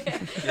 Yeah,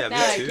 Now me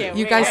I too. can't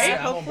You wait. guys- Right? Yeah,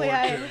 I'm on Hopefully board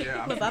I too.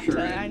 Yeah, I'm live up for to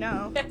sure it. I in.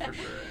 know. For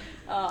sure.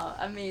 Oh,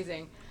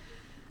 amazing.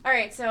 All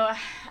right, so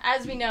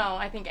as we know,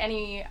 I think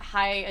any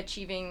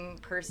high-achieving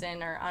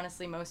person, or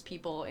honestly most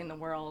people in the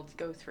world,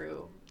 go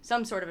through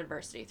some sort of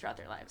adversity throughout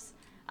their lives.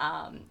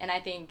 And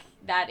I think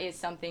that is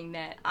something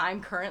that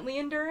I'm currently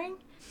enduring.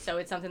 So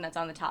it's something that's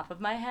on the top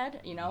of my head,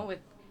 with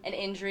an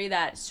injury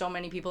that so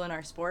many people in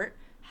our sport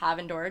have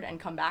endured and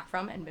come back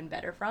from and been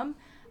better from.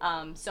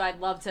 So I'd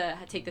love to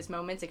take this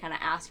moment to kind of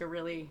ask a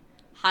really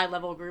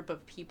high-level group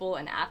of people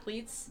and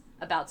athletes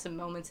about some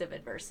moments of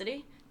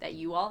adversity that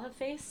you all have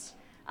faced,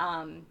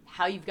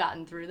 how you've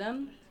gotten through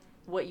them,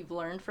 what you've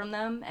learned from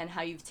them, and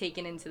how you've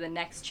taken into the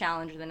next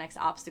challenge or the next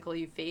obstacle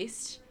you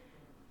faced,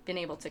 been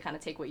able to kind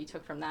of take what you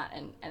took from that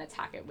and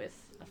attack it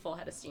with a full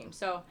head of steam.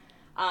 So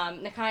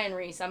Nakai and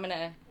Reese, I'm going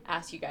to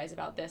ask you guys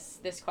about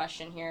this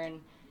question here, and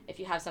if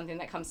you have something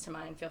that comes to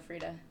mind, feel free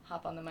to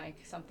hop on the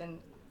mic,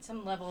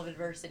 some level of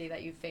adversity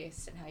that you've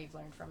faced and how you've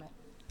learned from it.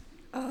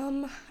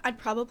 I'd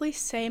probably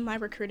say my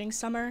recruiting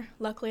summer.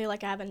 Luckily, I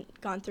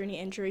haven't gone through any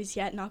injuries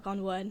yet, knock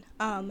on wood.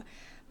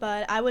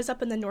 But I was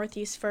up in the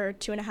Northeast for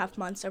 2.5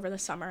 months over the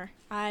summer.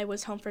 I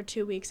was home for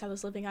 2 weeks. I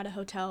was living out of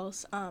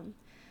hotels.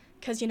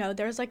 Because,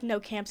 there's, no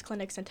camps,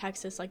 clinics in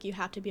Texas. You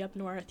have to be up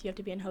north. You have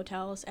to be in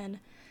hotels. And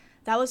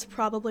that was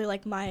probably,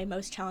 my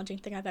most challenging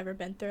thing I've ever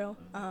been through.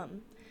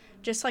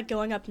 Just,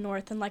 going up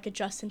north and,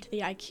 adjusting to the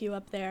IQ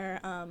up there.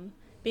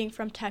 Being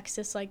from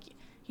Texas,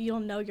 you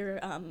don't know your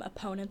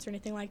opponents or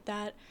anything like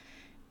that.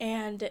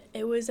 And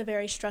it was a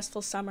very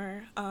stressful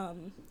summer,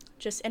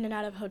 just in and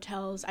out of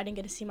hotels. I didn't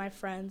get to see my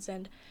friends,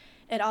 and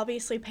it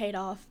obviously paid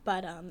off,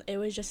 but it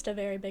was just a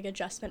very big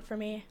adjustment for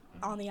me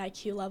on the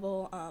IQ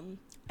level.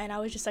 And I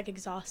was just,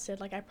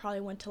 exhausted. I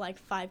probably went to,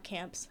 5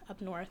 camps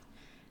up north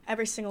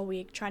every single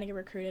week trying to get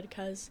recruited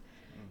because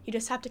you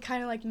just have to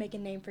kind of, make a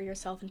name for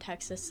yourself in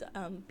Texas,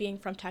 being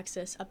from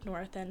Texas up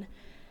north. And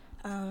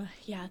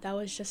yeah, that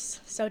was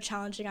just so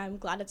challenging. I'm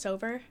glad it's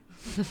over.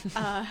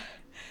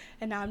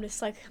 And now I'm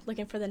just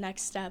looking for the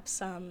next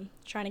steps,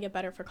 trying to get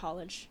better for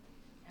college.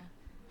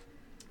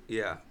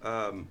 Yeah.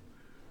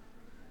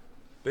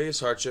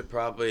 Biggest hardship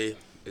probably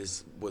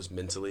was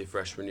mentally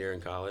freshman year in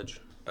college.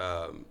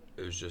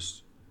 It was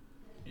just,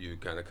 you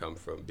kind of come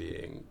from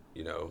being,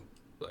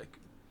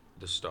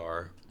 the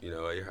star, at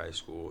your high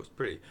school. It's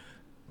pretty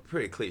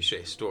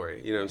cliche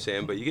story, you know what I'm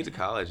saying? But you get to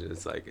college and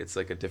it's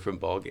like a different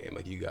ball game.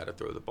 You got to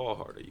throw the ball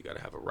harder. You got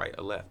to have a right,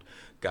 a left.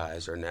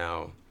 Guys are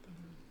now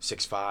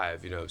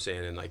 6'5", you know what I'm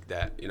saying? And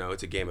that,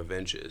 it's a game of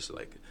inches.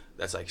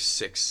 That's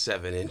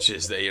 6-7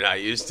 inches that you're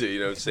not used to, you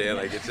know what I'm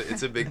saying?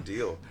 It's a big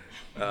deal.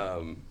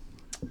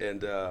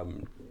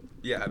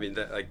 Yeah, I mean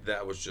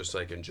that was just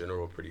in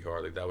general pretty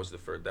hard. That was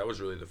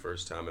really the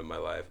first time in my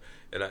life.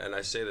 And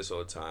I say this all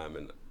the time,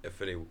 and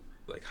if any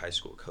high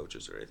school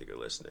coaches or anything are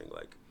listening,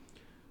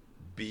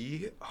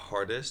 be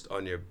hardest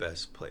on your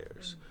best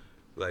players.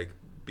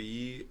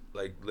 Be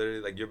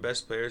literally your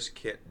best players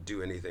can't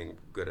do anything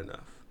good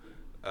enough.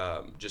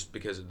 Just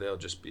because they'll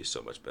just be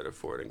so much better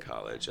for it in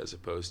college as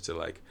opposed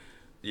to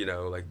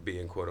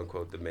being quote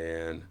unquote the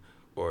man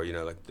or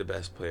the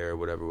best player,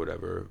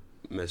 whatever.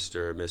 Mr.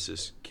 or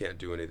Mrs. can't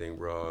do anything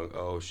wrong.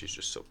 Oh, she's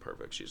just so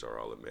perfect. She's our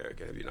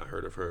All-American. Have you not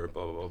heard of her?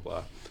 Blah blah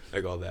blah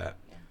blah. All that.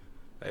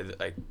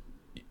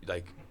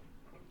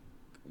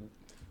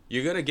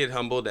 You're gonna get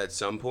humbled at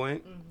some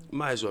point.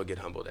 Might as well get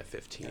humbled at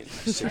 15,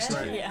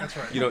 16. Yeah. That's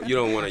right. You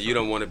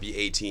don't want to be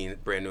 18,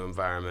 brand new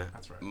environment.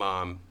 That's right.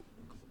 Mom,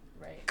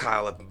 Right.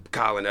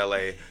 Kyle in LA.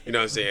 You know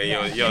what I'm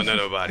saying? You don't know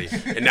nobody,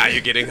 and now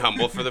you're getting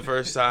humbled for the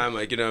first time.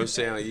 You know what I'm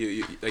saying?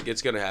 You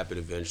it's gonna happen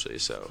eventually.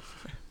 So,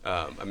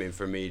 I mean,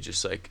 for me,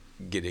 just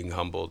getting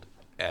humbled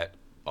at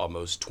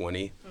almost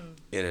 20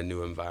 in a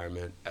new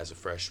environment as a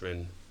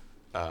freshman,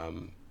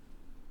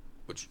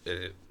 which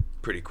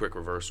pretty quick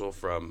reversal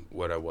from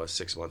what I was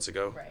 6 months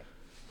ago.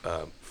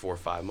 Right. 4 or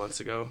 5 months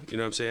ago, you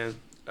know what I'm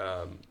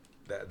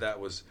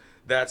saying?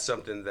 That's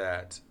something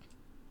that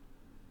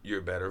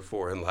you're better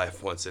for in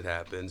life once it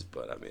happens.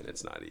 But I mean,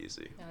 it's not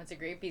easy. No, it's a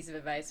great piece of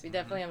advice. We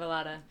definitely have a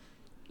lot of,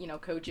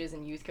 coaches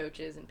and youth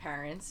coaches and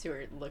parents who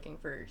are looking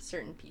for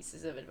certain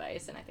pieces of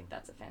advice, and I think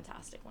that's a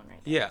fantastic one right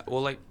there. Yeah,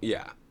 well,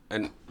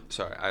 and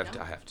sorry, I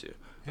have to.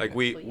 Like,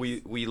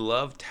 we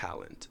love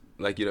talent.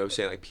 Like, you know what I'm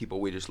saying? Like, people,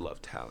 we just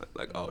love talent.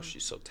 Like, oh,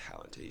 she's so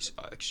talented.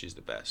 She's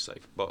the best.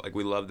 Like, but, like,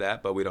 we love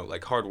that, but we don't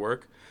like hard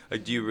work.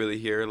 Like, do you really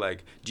hear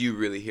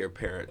a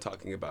parent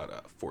talking about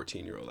a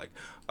 14-year-old? Like,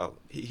 oh,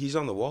 he's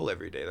on the wall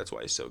every day. That's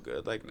why he's so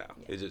good. Like, no.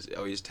 Yeah. It's just,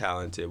 oh, he's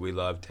talented. We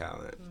love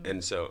talent.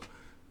 And so,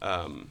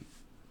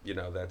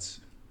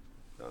 that's,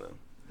 I don't know.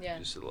 Yeah,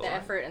 just the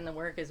effort and the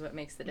work is what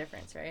makes the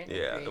difference, right?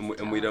 Yeah,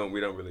 and we don't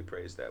really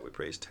praise that. We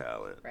praise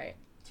talent. Right.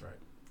 That's right.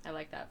 I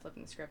like that,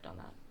 flipping the script on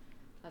that.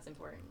 That's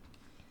important.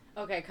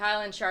 Okay,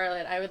 Kyle and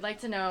Charlotte, I would like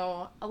to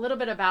know a little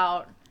bit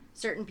about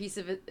certain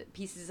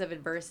pieces of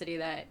adversity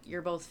that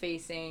you're both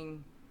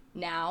facing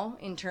now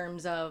in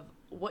terms of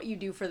what you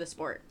do for the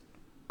sport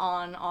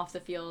on, off the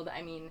field.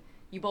 I mean,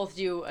 you both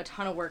do a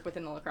ton of work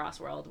within the lacrosse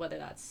world, whether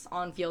that's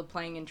on field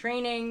playing and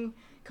training,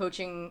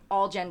 coaching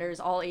all genders,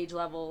 all age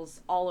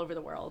levels, all over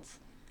the world,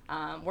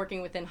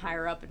 working within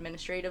higher up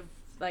administrative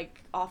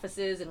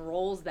offices and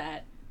roles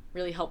that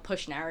really help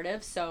push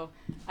narratives. So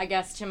I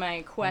guess to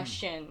my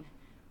question,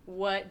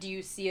 what do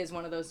you see as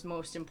one of those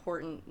most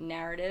important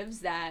narratives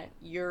that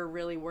you're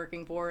really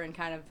working for and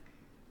kind of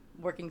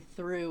working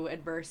through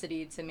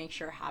adversity to make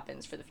sure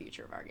happens for the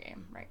future of our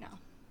game right now?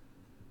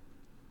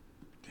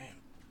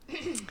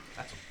 Damn.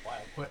 That's a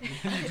wild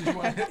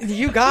question.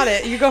 You got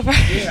it. You go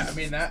first. Yeah, I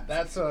mean,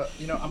 that's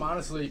I'm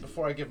honestly,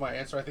 before I give my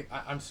answer, I think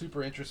I'm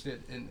super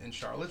interested in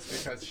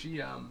Charlotte's because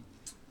she,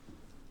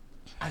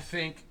 I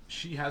think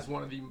she has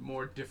one of the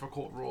more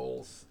difficult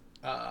roles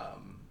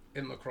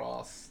in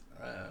lacrosse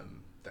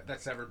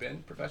that's ever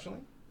been professionally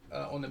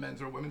on the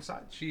men's or women's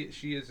side.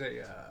 She is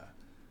a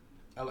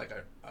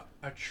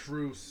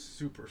true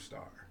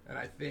superstar, and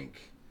I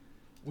think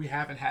we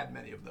haven't had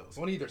many of those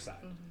on either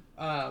side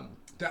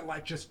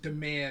that just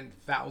demand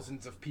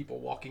thousands of people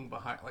walking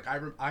behind. Like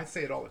I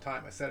say it all the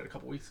time. I said it a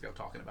couple weeks ago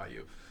talking about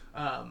you.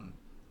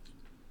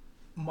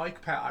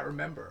 Mike Powell, I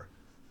remember.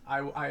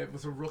 I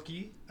was a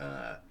rookie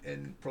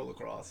in pro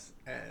lacrosse,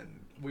 and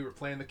we were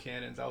playing the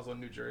Cannons. I was on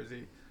New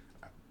Jersey.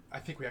 I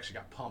think we actually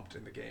got pumped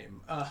in the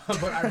game.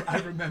 But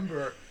I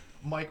remember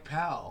Mike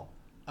Powell,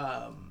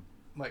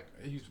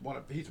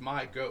 he's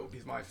my GOAT.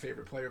 He's my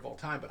favorite player of all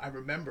time. But I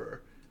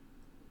remember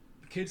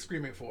kids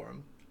screaming for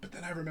him. But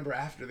then I remember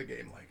after the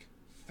game,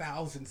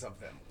 thousands of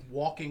them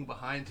walking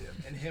behind him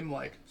and him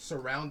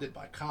surrounded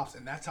by cops.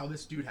 And that's how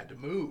this dude had to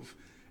move.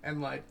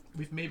 And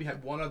we've maybe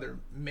had one other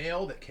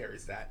male that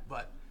carries that,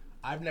 but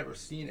I've never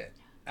seen it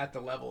at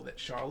the level that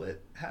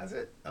Charlotte has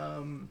it.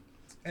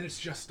 And it's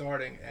just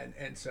starting,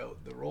 and so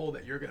the role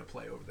that you're going to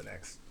play over the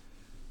next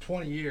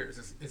 20 years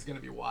is going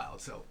to be wild.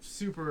 So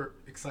super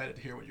excited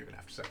to hear what you're going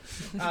to have to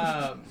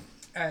say.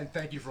 And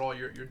thank you for all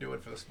you're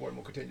doing for the sport, and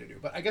we'll continue to do.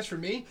 But I guess for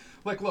me,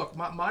 look,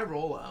 my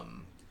role,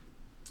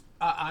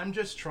 I'm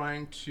just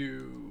trying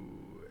to,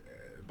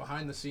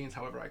 behind the scenes,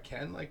 however I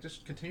can,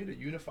 just continue to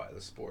unify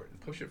the sport and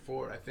push it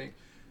forward. I think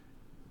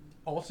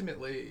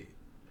ultimately,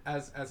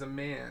 as a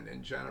man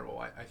in general,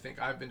 I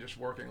think I've been just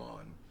working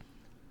on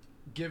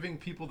giving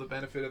people the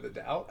benefit of the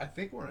doubt. I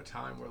think we're in a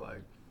time where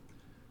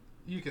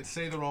you can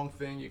say the wrong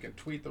thing, you can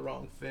tweet the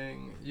wrong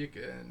thing,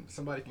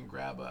 somebody can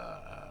grab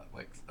a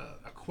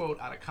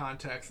quote out of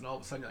context, and all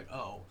of a sudden you're like,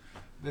 oh,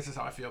 this is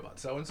how I feel about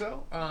so and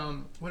so.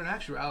 When in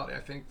actuality, I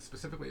think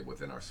specifically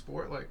within our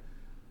sport,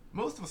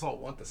 most of us all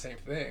want the same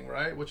thing,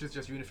 right? Which is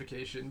just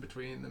unification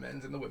between the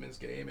men's and the women's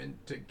game, and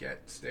to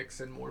get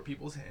sticks in more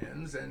people's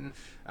hands. And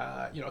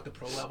at the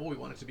pro level, we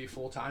want it to be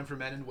full time for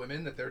men and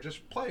women, that they're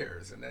just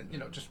players, and then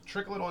just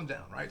trickle it on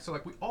down, right? So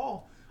we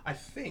all, I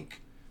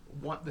think,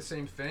 want the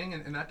same thing,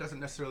 and that doesn't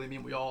necessarily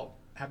mean we all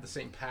have the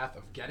same path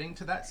of getting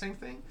to that same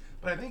thing.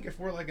 But I think if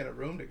we're in a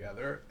room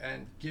together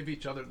and give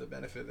each other the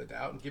benefit of the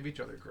doubt and give each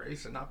other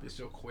grace and not be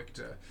so quick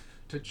to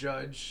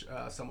judge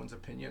someone's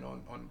opinion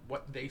on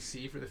what they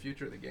see for the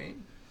future of the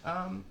game,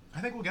 I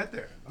think we'll get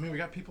there. I mean, we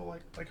got people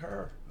like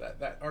her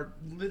that are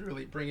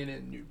literally bringing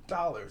in new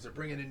dollars, or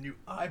bringing in new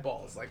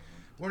eyeballs.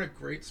 We're in a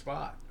great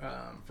spot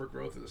for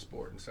growth of the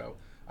sport. And so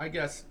I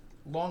guess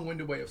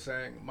long-winded way of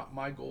saying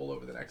my goal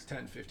over the next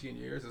 10, 15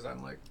 years, as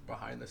I'm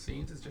behind the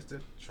scenes, is just to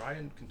try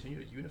and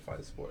continue to unify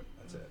the sport.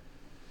 That's it.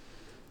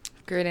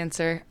 Great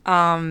answer.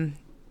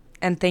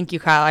 And thank you,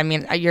 Kyle. I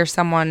mean, you're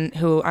someone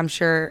who I'm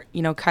sure,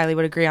 Kylie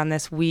would agree on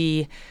this.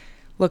 We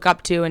look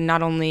up to, and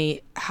not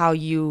only how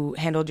you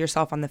handled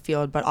yourself on the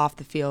field, but off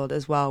the field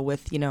as well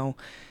with,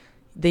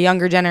 the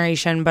younger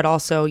generation, but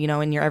also,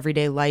 in your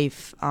everyday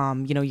life,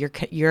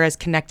 you're as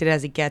connected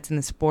as it gets in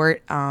the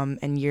sport,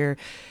 and you're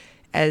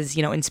as,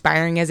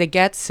 inspiring as it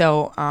gets.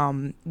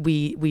 So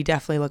we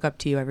definitely look up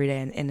to you every day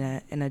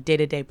in a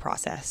day-to-day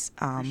process.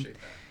 Appreciate that.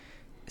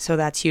 So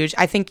that's huge.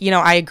 I think,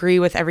 I agree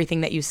with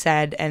everything that you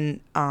said, and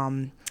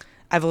I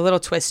have a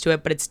little twist to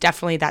it, but it's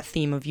definitely that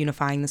theme of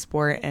unifying the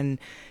sport and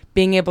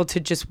being able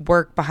to just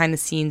work behind the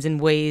scenes in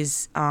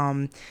ways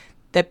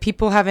that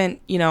people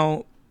haven't,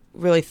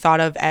 really thought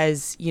of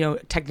as,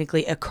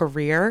 technically a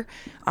career,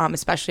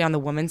 especially on the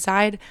women's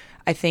side.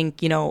 I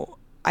think,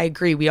 I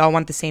agree. We all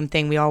want the same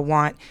thing. We all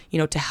want,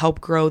 to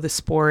help grow the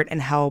sport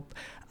and help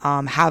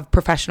have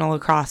professional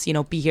lacrosse,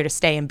 be here to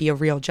stay and be a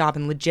real job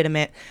and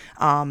legitimate,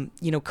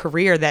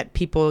 career that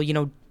people,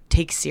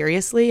 take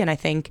seriously. And I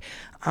think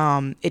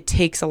it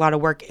takes a lot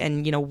of work.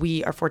 And,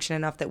 we are fortunate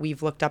enough that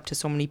we've looked up to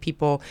so many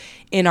people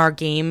in our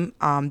game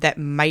that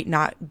might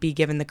not be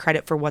given the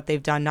credit for what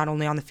they've done, not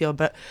only on the field,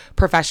 but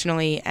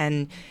professionally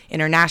and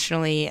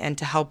internationally, and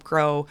to help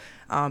grow.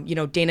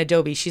 Dana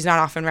Dobie, she's not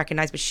often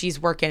recognized, but she's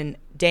working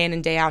day in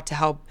and day out to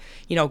help,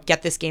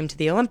 get this game to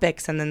the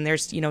Olympics. And then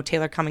there's,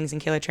 Taylor Cummings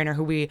and Kayla Trainer,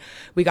 who we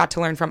got to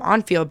learn from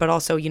on field, but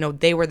also,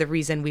 they were the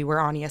reason we were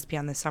on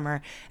ESPN this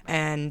summer.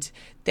 And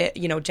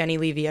Jenny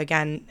Levy,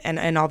 again,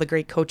 and all the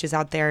great coaches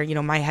out there,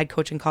 my head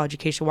coach in college,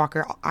 Acacia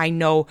Walker, I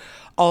know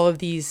all of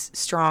these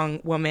strong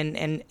women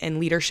and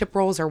leadership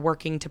roles are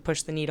working to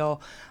push the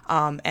needle,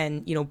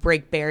 and,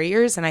 break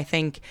barriers. And I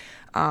think,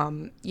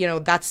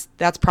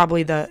 that's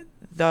probably the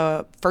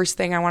first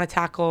thing I want to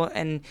tackle,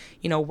 and,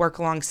 work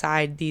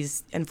alongside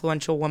these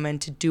influential women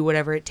to do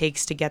whatever it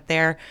takes to get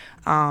there.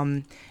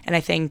 And I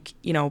think,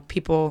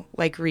 people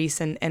like Reese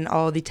and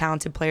all of the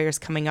talented players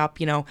coming up,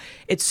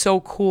 it's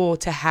so cool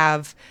to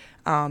have,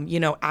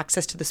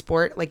 access to the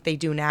sport like they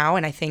do now.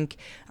 And I think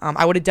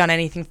I would have done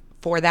anything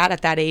for that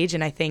at that age.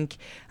 And I think,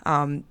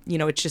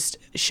 it just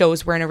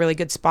shows we're in a really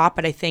good spot.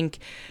 But I think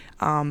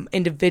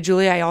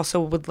individually, I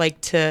also would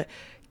like to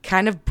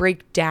kind of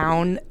break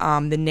down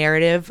the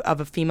narrative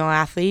of a female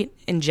athlete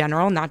in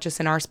general, not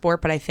just in our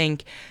sport, but I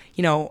think,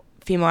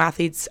 female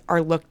athletes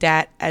are looked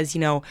at as,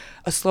 a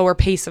slower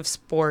pace of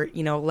sport,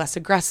 less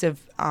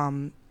aggressive,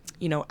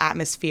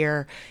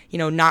 atmosphere,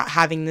 not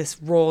having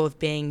this role of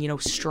being,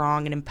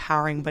 strong and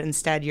empowering, but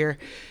instead you're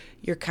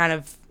kind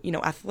of,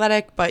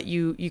 athletic, but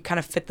you kind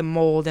of fit the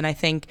mold. And I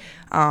think,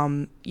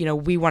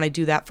 we want to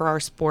do that for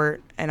our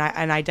sport. And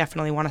I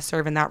definitely want to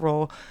serve in that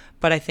role.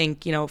 But I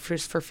think,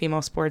 for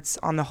female sports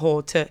on the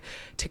whole, to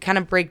kind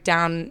of break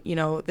down,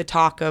 the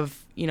talk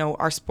of,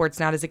 our sport's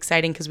not as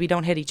exciting because we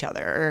don't hit each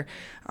other,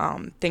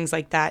 or things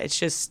like that. It's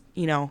just,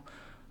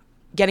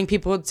 getting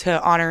people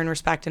to honor and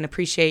respect and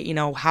appreciate,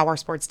 how our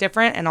sport's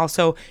different, and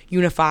also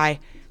unify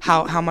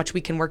how much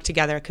we can work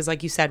together. Because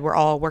like you said, we're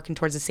all working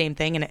towards the same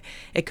thing, and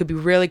it could be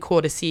really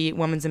cool to see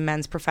women's and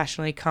men's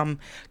professionally come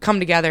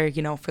together,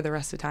 for the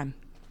rest of the time.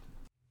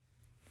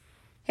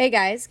 Hey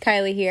guys,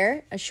 Kylie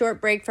here. A short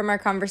break from our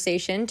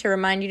conversation to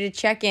remind you to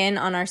check in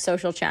on our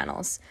social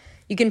channels.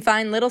 You can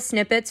find little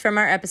snippets from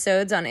our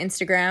episodes on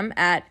Instagram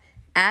at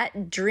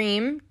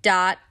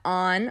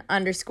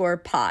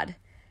dream.on_pod.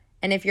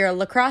 And if you're a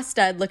lacrosse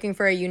stud looking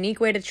for a unique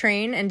way to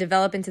train and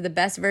develop into the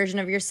best version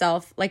of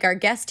yourself, like our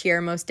guest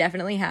here most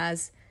definitely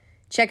has,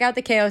 check out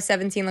the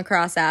KO17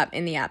 Lacrosse app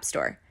in the App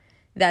Store.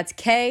 That's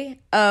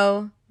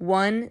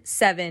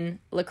KO17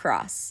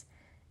 Lacrosse.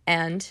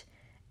 And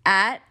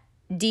at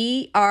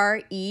DREAM_ON_POD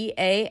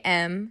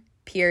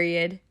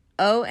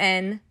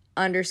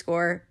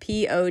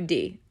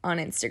on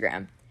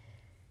Instagram.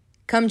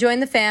 Come join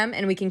the fam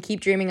and we can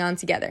keep dreaming on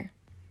together.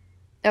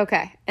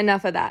 Okay,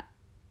 enough of that.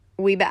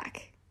 We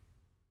back.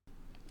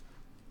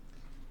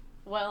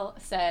 Well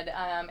said.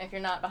 If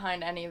you're not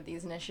behind any of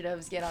these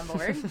initiatives, get on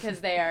board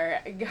because they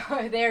are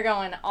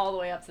going all the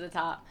way up to the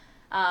top.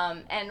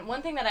 And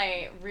one thing that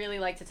I really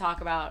like to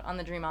talk about on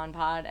the Dream On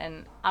Pod,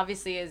 and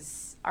obviously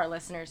as our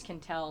listeners can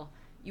tell,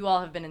 you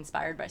all have been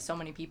inspired by so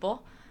many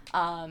people.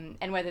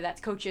 And whether that's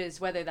coaches,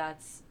 whether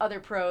that's other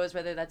pros,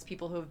 whether that's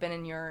people who have been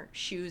in your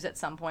shoes at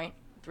some point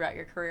throughout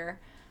your career,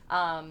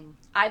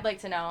 I'd like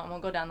to know, and we'll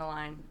go down the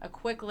line, a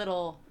quick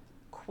little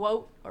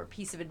quote or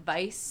piece of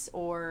advice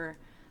or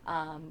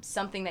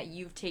something that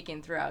you've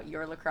taken throughout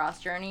your lacrosse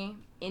journey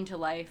into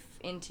life,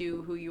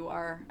 into who you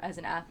are as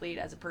an athlete,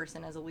 as a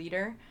person, as a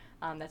leader,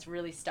 that's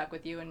really stuck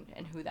with you,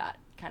 and who that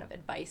kind of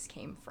advice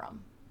came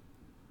from.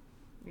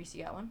 Reese,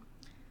 you got one?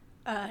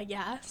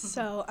 Yeah.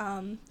 So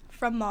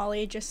from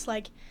Molly, just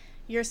like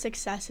your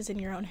success is in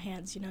your own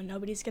hands.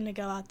 Nobody's going to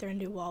go out there and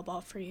do wall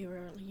ball for you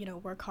or,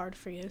 work hard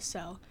for you.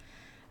 So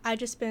I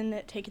just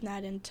been taking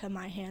that into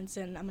my hands,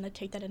 and I'm going to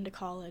take that into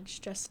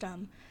college. Just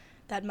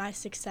that my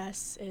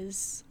success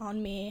is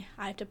on me.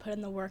 I have to put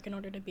in the work in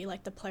order to be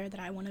like the player that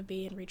I want to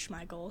be and reach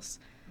my goals.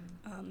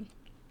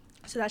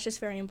 So that's just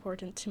very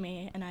important to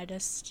me, and I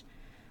just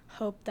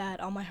hope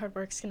that all my hard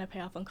work is going to pay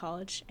off in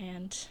college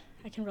and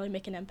I can really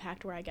make an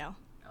impact where I go.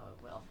 Oh,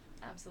 it will.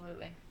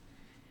 Absolutely.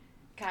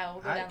 Kyle,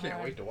 we'll go I down can't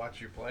the wait to watch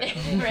you play. I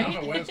don't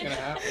know when it's going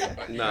to happen.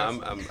 But No,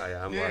 I'm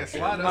yeah, watching.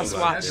 slide it Must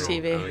on watch the TV.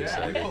 schedule. I'm Yeah, I'm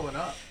excited. pulling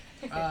up.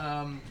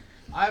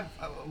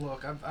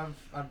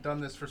 I've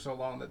done this for so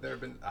long that there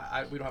have been.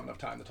 We don't have enough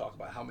time to talk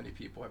about how many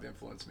people have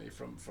influenced me,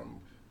 from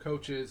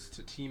coaches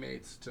to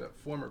teammates to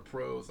former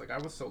pros. Like, I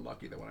was so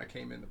lucky that when I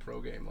came in the pro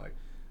game, like,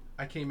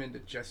 I came into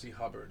Jesse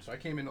Hubbard. So I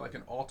came into like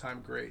an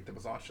all-time great that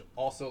was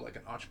also like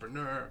an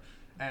entrepreneur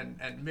and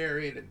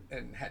married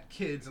and had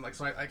kids, and like,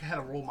 so I had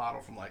a role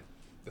model from like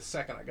the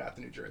second I got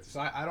to New Jersey. So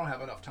I don't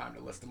have enough time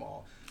to list them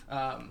all.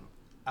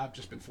 I've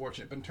just been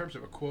fortunate. But in terms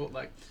of a quote,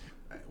 like,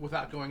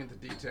 without going into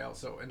detail,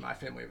 so in my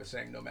family, we have a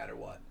saying, no matter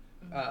what.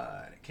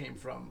 And it came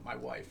from my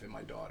wife and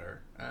my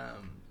daughter.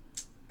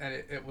 And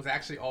it was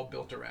actually all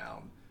built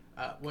around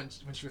when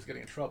she was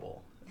getting in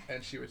trouble.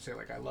 And she would say,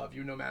 like, I love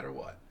you no matter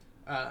what.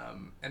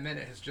 And then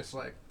it has just,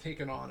 like,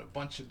 taken on a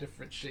bunch of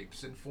different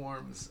shapes and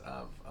forms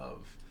of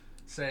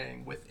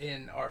saying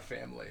within our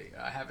family.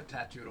 I have it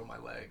tattooed on my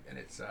leg, and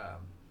it's,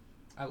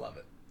 I love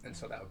it. And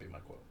so that would be my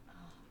quote.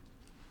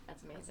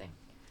 That's amazing.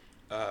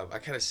 I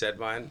kind of said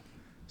mine,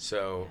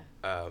 so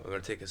I'm going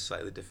to take a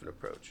slightly different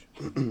approach.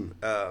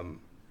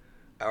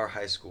 Our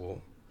high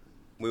school,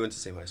 we went to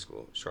the same high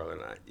school, Charlotte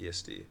and I,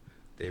 ESD.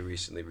 They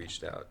recently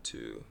reached out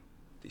to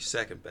the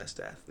second best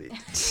athlete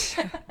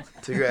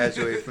to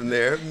graduate from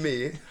there,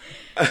 me,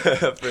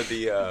 for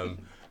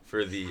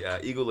the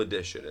Eagle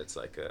Edition. It's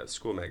like a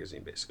school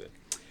magazine, basically.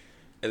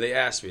 And they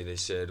asked me, they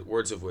said,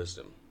 words of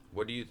wisdom.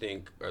 What do you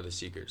think are the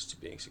secrets to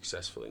being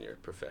successful in your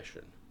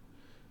profession?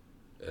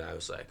 And I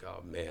was like,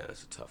 oh man,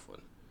 that's a tough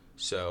one.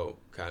 So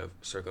kind of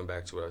circling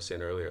back to what I was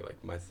saying earlier,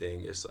 like my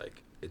thing is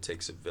like, it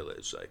takes a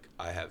village. Like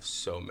I have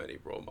so many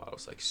role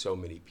models, like so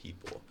many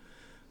people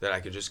that I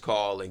could just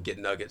call and get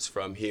nuggets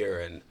from here,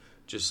 and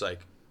just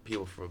like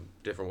people from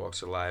different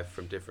walks of life,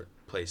 from different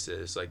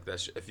places. Like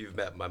that's, if you've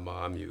met my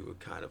mom, you would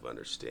kind of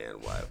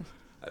understand why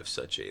I have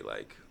such a,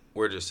 like,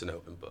 we're just an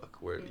open book.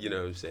 We're, you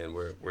know what I'm saying?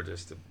 We're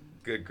just a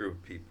good group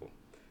of people.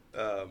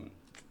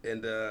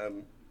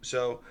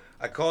 So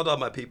I called all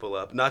my people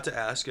up, not to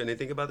ask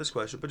anything about this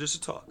question, but just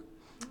to talk.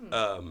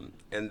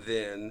 And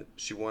then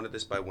she wanted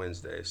this by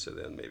Wednesday, so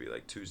then maybe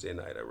like Tuesday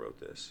night I wrote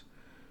this.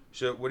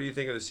 So what do you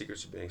think are the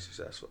secrets of being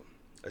successful?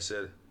 I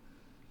said,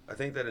 I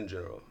think that in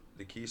general,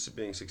 the keys to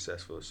being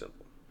successful is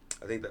simple.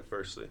 I think that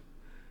firstly,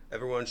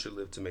 everyone should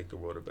live to make the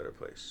world a better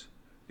place.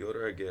 The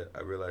older I get,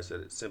 I realize that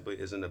it simply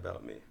isn't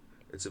about me.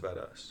 It's about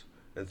us.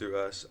 And through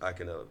us, I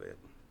can elevate.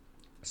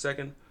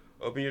 Second,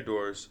 open your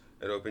doors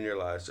and open your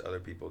lives to other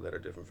people that are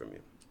different from you.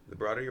 The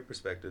broader your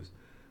perspectives,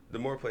 the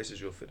more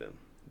places you'll fit in,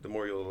 the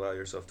more you'll allow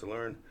yourself to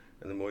learn,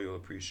 and the more you'll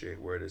appreciate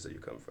where it is that you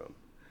come from.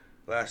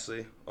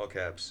 Lastly, all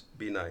caps,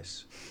 be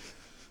nice.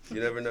 You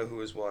never know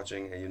who is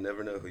watching, and you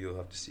never know who you'll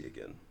have to see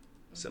again.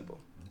 Simple.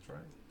 That's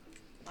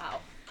right. Wow.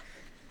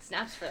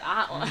 Snaps for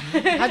that one.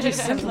 How'd you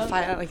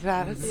simplify it like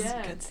that?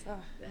 That's good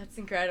stuff. That's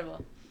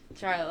incredible.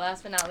 Charlotte,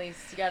 last but not least,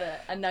 you got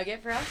a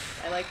nugget for us?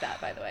 I like that,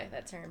 by the way,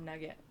 that term,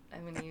 nugget.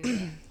 I'm going to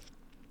use it.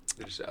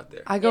 They're just out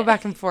there. I go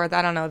back and forth.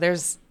 I don't know.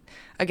 There's,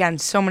 again,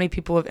 so many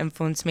people have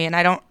influenced me, and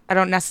I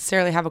don't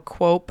necessarily have a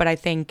quote, but I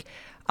think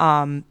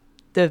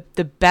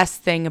the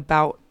best thing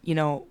about, you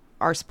know,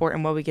 our sport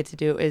and what we get to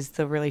do is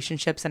the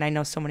relationships. And I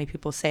know so many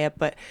people say it,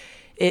 but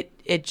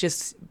it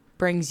just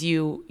brings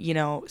you, you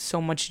know,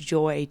 so much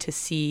joy to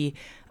see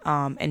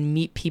and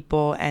meet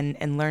people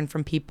and learn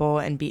from people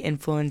and be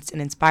influenced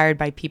and inspired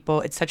by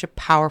people. It's such a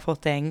powerful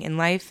thing in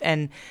life.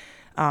 And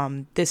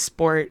this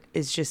sport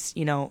is just,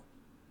 you know,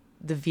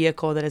 the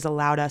vehicle that has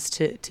allowed us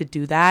to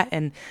do that.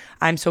 And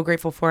I'm so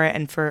grateful for it,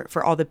 and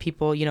for all the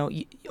people, you know,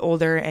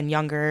 older and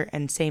younger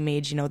and same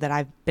age, you know, that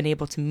I've been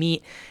able to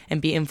meet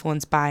and be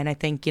influenced by. And I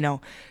think, you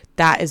know,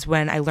 that is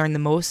when I learn the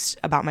most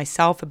about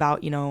myself,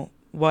 about, you know,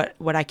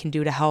 what I can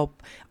do to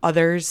help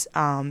others.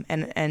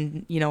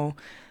 And, you know,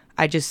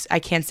 I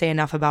can't say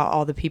enough about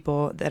all the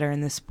people that are in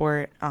this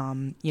sport,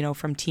 you know,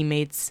 from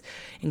teammates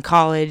in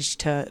college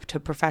to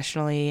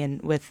professionally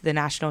and with the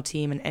national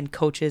team and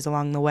coaches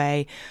along the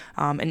way.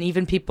 And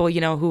even people,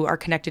 you know, who are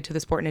connected to the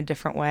sport in a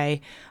different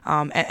way.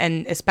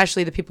 And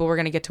especially the people we're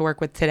going to get to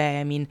work with today.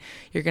 I mean,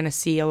 you're going to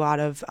see a lot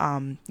of,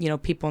 you know,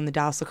 people in the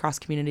Dallas lacrosse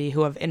community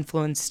who have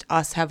influenced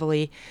us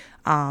heavily.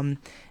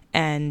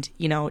 And,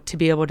 you know, to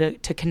be able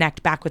to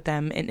connect back with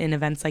them in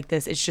events like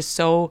this, it's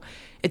so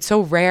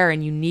rare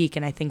and unique.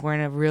 And I think we're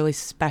in a really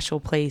special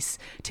place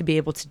to be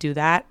able to do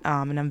that.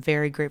 And I'm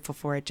very grateful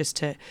for it, just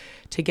to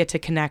get to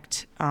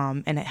connect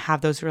and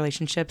have those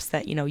relationships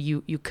that, you know,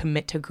 you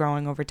commit to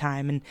growing over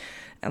time.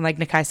 And like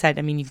Nakai said,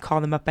 I mean, you can call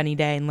them up any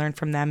day and learn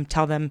from them,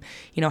 tell them,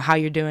 you know, how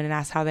you're doing and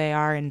ask how they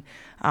are. And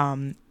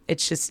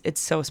it's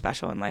so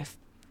special in life.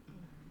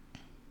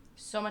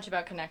 So much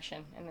about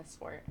connection in this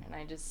sport,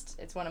 and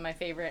it's one of my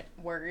favorite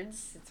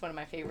words. It's one of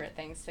my favorite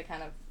things to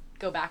kind of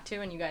go back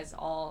to, and you guys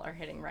all are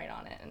hitting right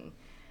on it, and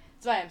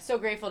that's why I'm so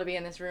grateful to be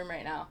in this room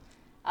right now.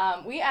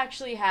 We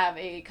actually have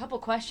a couple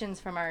questions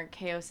from our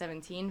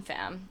KO17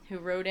 fam who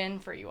wrote in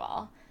for you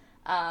all,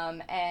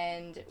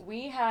 and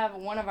we have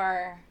one of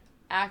our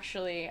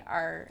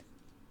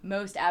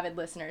most avid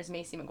listeners,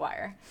 Macy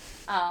McGuire,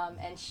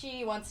 and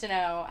she wants to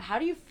know, how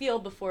do you feel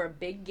before a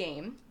big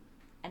game?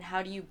 And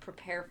how do you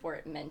prepare for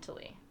it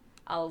mentally?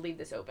 I'll leave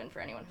this open for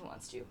anyone who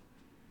wants to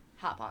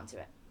hop onto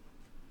it.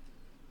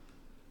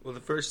 Well, the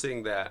first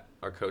thing that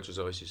our coaches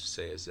always used to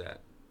say is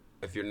that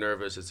if you're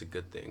nervous, it's a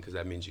good thing, because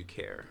that means you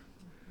care.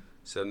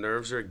 So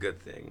nerves are a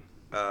good thing.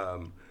 I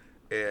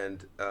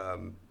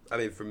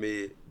mean, for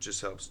me, it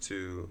just helps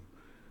to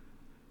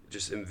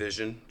just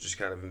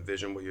kind of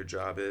envision what your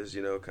job is,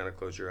 you know, kind of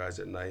close your eyes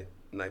at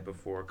night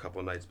before, a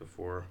couple nights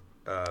before,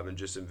 and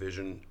just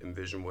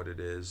envision what it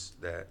is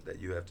that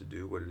you have to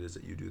do, what it is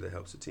that you do that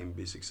helps the team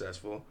be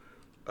successful.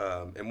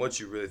 And once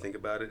you really think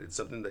about it, it's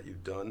something that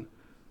you've done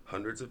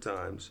hundreds of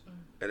times,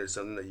 and it's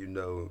something that you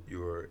know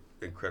you're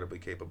incredibly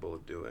capable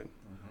of doing.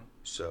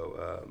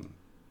 So,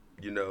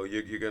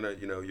 you're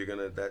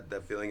gonna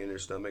that feeling in your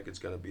stomach, it's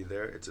gonna be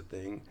there. It's a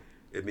thing.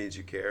 It means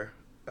you care,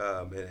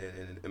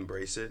 and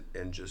embrace it,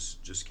 and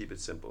just keep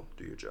it simple.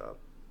 Do your job.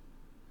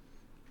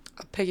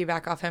 I'll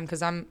piggyback off him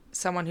because I'm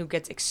someone who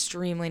gets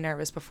extremely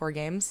nervous before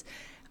games.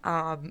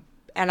 And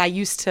I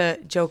used to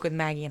joke with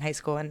Maggie in high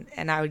school,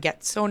 and I would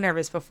get so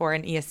nervous before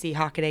an ESC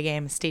Hockey Day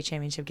game, a state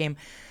championship game.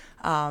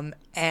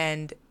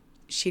 And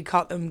she'd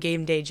call them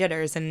game day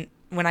jitters. And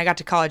when I got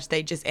to college,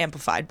 they just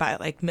amplified by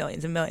like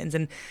millions and millions.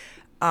 And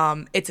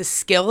it's a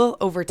skill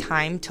over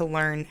time to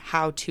learn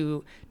how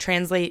to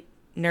translate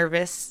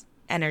nervous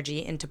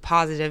energy into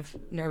positive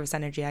nervous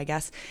energy, I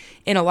guess,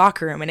 in a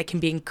locker room. And it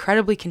can be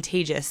incredibly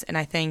contagious. And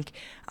I think,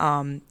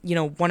 one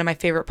of my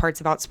favorite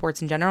parts about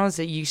sports in general is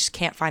that you just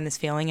can't find this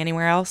feeling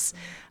anywhere else.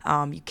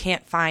 You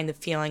can't find the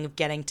feeling of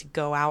getting to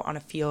go out on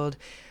a field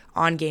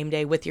on game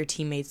day with your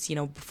teammates,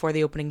 before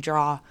the opening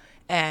draw,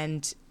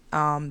 and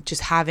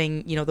just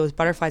having, those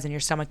butterflies in your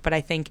stomach. But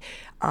I think,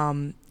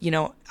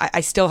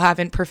 I still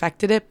haven't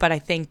perfected it, but I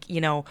think,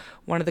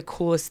 one of the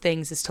coolest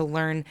things is to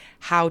learn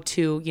how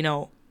to,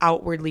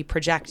 outwardly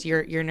project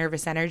your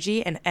nervous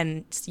energy,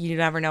 and you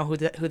never know who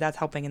that's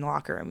helping in the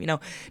locker room.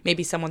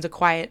 Maybe someone's a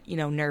quiet,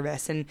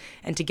 nervous, and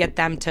to get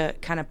them to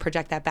kind of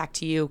project that back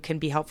to you can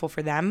be helpful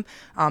for them,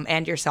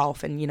 and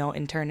yourself, and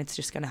in turn it's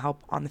just going to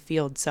help on the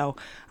field. So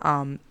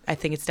I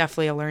think it's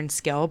definitely a learned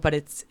skill, but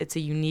it's a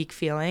unique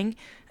feeling.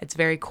 It's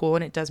very cool,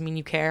 and it does mean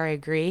you care. I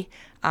agree.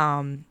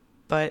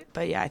 But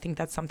yeah, I think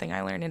that's something I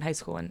learned in high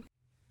school. And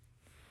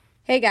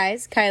Hey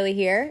guys, Kylie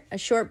here. A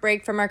short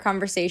break from our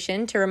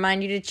conversation to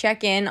remind you to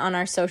check in on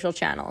our social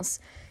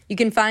channels. You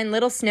can find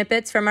little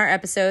snippets from our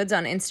episodes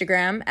on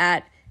Instagram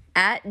at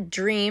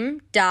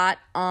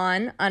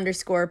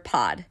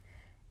dream.on_pod.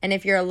 And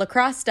if you're a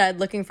lacrosse stud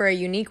looking for a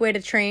unique way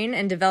to train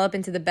and develop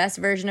into the best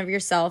version of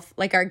yourself,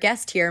 like our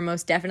guest here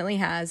most definitely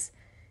has,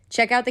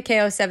 check out the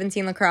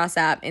KO17 Lacrosse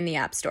app in the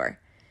App Store.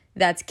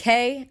 That's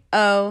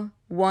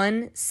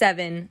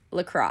KO17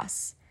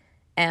 Lacrosse.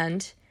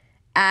 And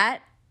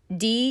at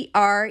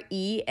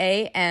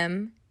DREAM_ON_POD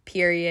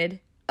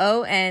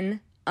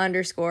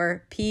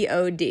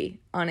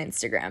on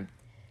Instagram.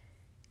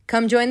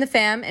 Come join the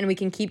fam and we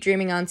can keep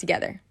dreaming on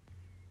together.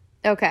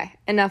 Okay,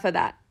 enough of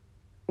that.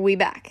 We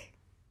back.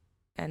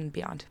 And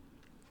beyond.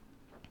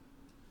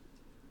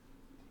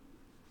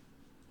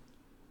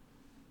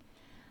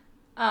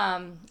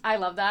 I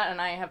love that, and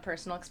I have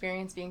personal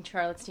experience being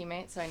Charlotte's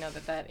teammate, so I know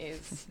that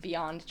is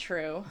beyond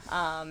true.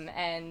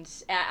 And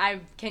I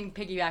can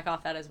piggyback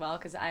off that as well,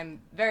 because I'm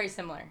very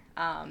similar.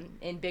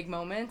 In big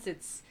moments,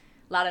 it's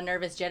a lot of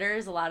nervous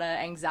jitters, a lot of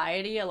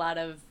anxiety, a lot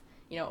of,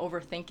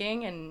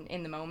 overthinking and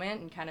in the moment,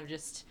 and kind of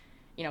just,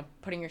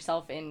 putting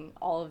yourself in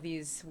all of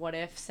these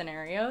what-if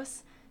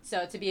scenarios.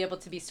 So to be able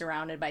to be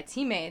surrounded by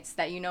teammates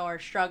that are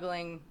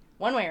struggling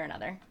one way or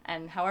another,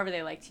 and however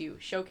they like to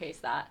showcase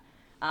that,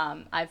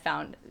 I've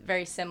found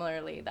very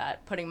similarly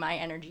that putting my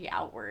energy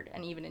outward,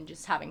 and even in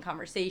just having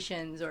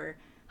conversations or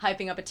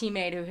hyping up a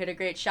teammate who hit a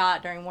great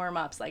shot during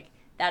warm-ups,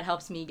 that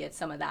helps me get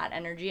some of that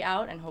energy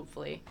out and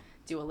hopefully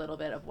do a little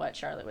bit of what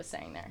Charlotte was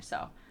saying there.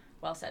 So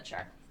well said,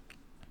 Char.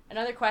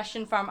 Another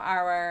question from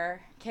our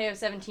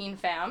KO17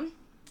 fam.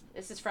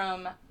 This is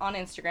from on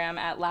Instagram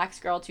at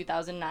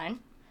LaxGirl2009.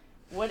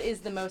 What is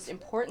the most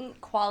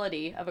important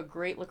quality of a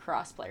great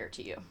lacrosse player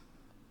to you?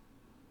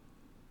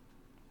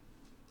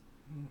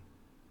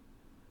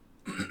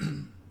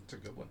 It's a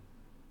good one.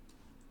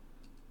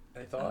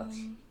 Any thoughts?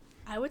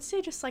 I would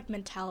say just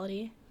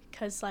mentality,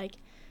 because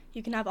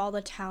you can have all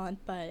the talent,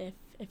 but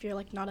if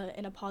you're not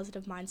in a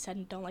positive mindset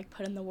and don't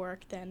put in the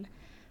work, then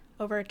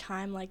over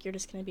time you're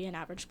just going to be an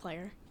average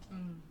player.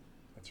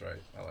 That's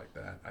right. I like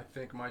that. I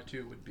think my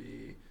two would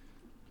be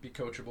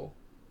coachable,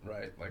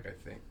 right? I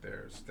think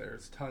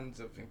there's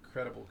tons of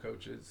incredible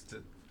coaches,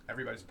 to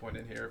everybody's point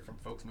in here, from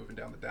folks moving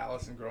down to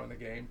Dallas and growing the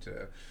game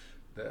to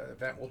the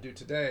event we'll do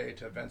today,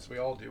 to events we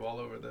all do all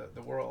over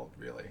the world,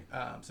 really.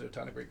 So a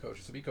ton of great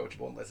coaches. So be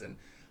coachable and listen.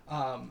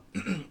 And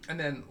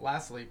then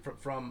lastly,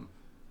 from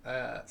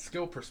a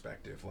skill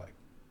perspective,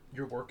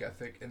 your work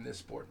ethic in this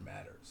sport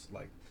matters.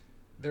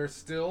 There's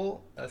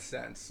still a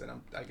sense,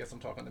 and I guess I'm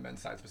talking on the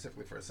men's side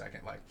specifically for a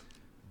second,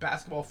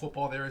 basketball,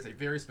 football, there is a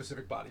very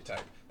specific body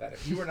type that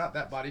if you are not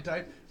that body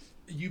type,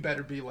 you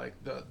better be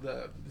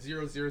the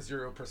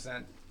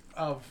 0.000%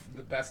 of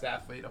the best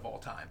athlete of all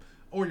time,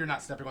 or you're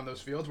not stepping on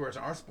those fields. Whereas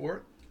in our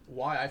sport,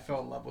 why I fell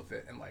in love with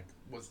it and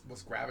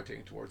was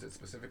gravitating towards it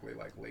specifically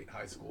late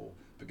high school,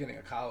 beginning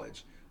of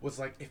college,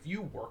 was if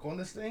you work on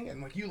this thing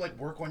and you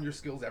work on your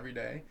skills every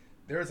day,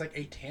 there is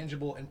a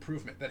tangible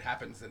improvement that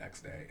happens the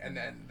next day, and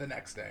then the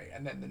next day,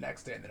 and then the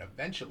next day, and then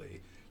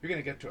eventually you're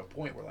going to get to a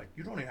point where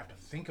you don't even have to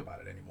think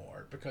about it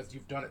anymore because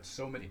you've done it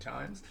so many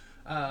times.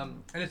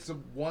 And it's the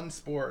one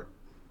sport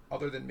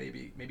other than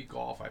maybe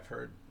golf, I've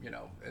heard,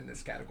 in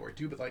this category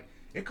too. But like,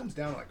 it comes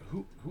down to like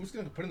who's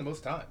going to put in the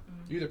most time.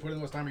 You either put in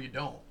the most time or you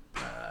don't.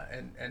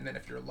 And then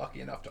if you're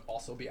lucky enough to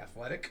also be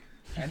athletic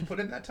and put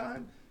in that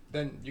time,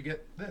 then you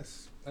get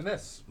this and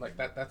this. Like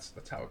that's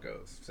how it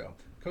goes. So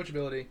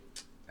coachability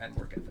and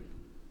work ethic.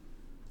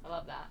 I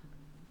love that.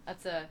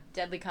 That's a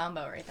deadly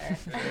combo right there.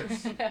 It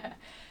is.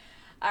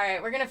 All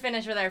right, we're going to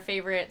finish with our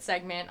favorite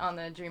segment on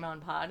the Dream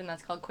On pod, and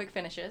that's called Quick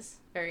Finishes.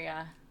 Very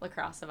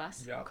lacrosse of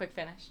us. Yeah. Quick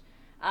finish.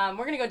 We're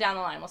going to go down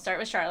the line. We'll start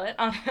with Charlotte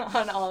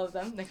on all of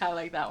them. I kind of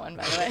like that one,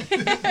 by the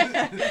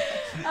way.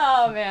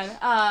 Oh,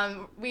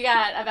 man. We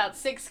got about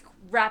 6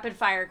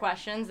 rapid-fire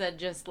questions that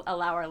just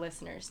allow our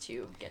listeners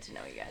to get to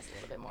know you guys a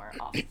little bit more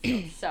off the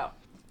field. So,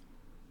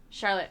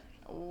 Charlotte,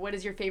 what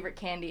is your favorite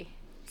candy?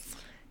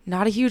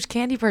 Not a huge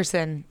candy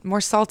person. More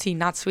salty,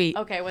 not sweet.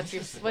 Okay, what's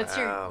your Good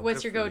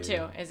for go-to?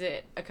 you. Is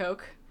it a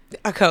Coke?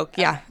 A Coke,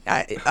 yeah.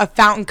 A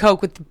fountain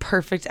Coke with the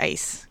perfect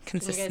ice Can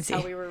you guys consistency.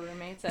 tell we were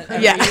roommates at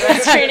every Yeah.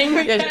 US training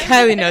weekend? Yeah,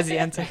 Kylie knows the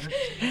answer.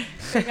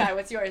 Okay,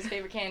 what's yours?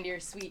 Favorite candy or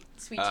sweet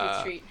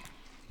tooth treat?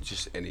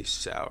 Just any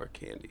sour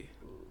candy.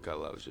 I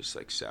love just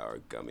like sour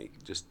gummy,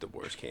 just the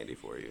worst candy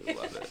for you.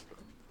 Love it.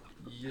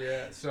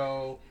 Yeah,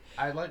 so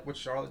I like what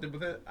Charlotte did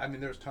with it. I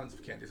mean, there's tons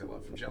of candies I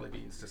love, from jelly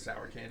beans to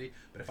sour candy.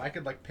 But if I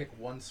could like pick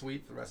one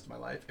sweet for the rest of my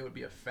life, it would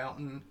be a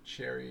fountain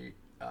cherry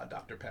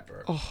Dr.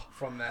 Pepper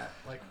from that,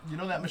 like,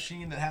 that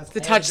machine that has The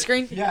all touch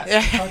screen? Yes,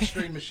 Yeah. the touch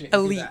screen machine.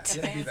 Elite.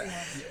 Do that. Yeah, do that.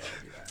 Yeah,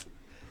 do that.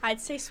 I'd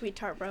say Sweet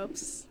Tart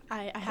Ropes.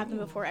 I have them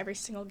before every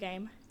single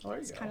game. Oh, there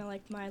you It's go. kind of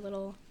like my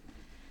little,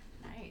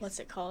 Nice. what's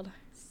it called?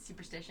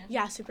 Superstition?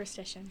 Yeah,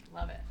 superstition.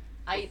 Love it.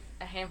 I eat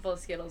a handful of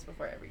Skittles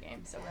before every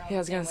game, so we're on Yeah, I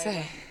was the gonna same say.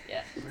 wavelength.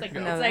 Yeah, it's like, you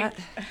go. Know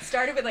it's like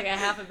started with like a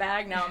half a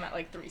bag, now I'm at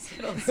like 3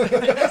 Skittles. Since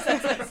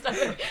I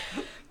started.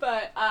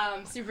 But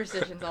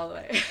superstitions all the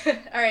way.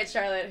 All right,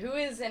 Charlotte, who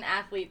is an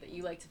athlete that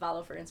you like to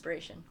follow for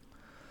inspiration?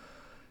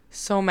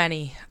 So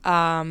many.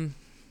 I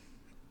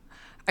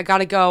got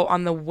to go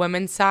on the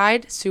women's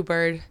side. Sue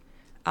Bird.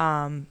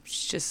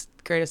 She's just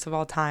greatest of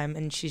all time,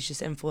 and she's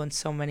just influenced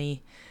so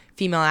many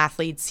female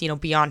athletes,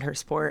 beyond her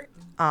sport,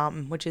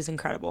 which is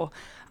incredible.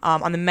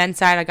 On the men's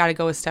side, I got to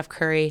go with Steph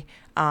Curry.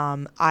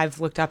 I've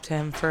looked up to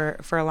him for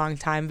a long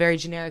time. Very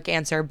generic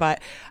answer,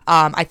 but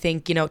I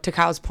think, to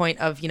Kyle's point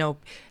of,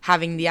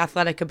 having the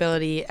athletic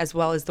ability as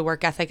well as the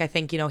work ethic, I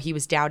think, he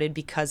was doubted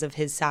because of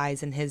his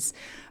size and his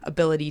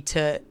ability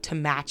to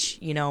match,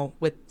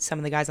 with some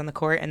of the guys on the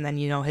court. And then,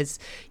 his,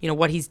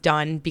 what he's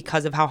done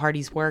because of how hard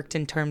he's worked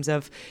in terms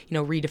of,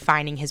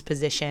 redefining his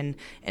position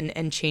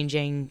and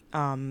changing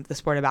the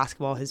sport of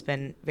basketball has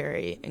been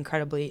very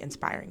incredibly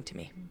inspiring to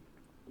me.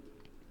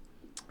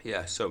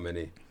 Yeah, so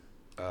many.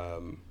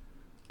 I'm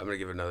going to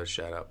give another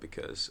shout out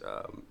because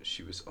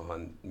she was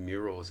on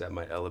murals at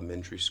my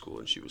elementary school,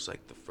 and she was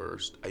like the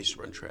first. I used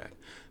to run track.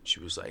 She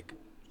was like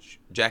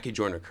Jackie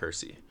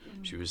Joyner-Kersee.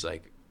 She was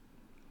like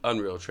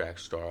unreal track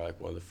star,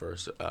 like one of the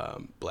first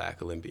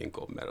black Olympian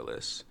gold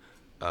medalists.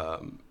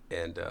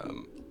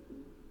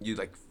 You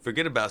like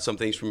forget about some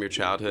things from your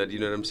childhood, you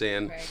know what I'm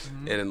saying? Right.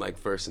 And in like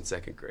first and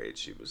second grade,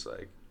 she was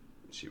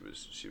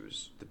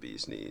the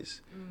bee's knees.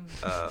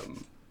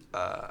 I'm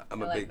I a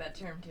like big that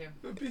term too.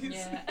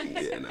 yeah. Yeah.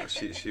 Yeah, no,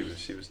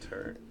 she was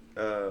turned.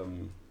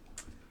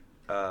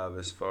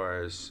 As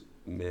far as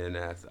men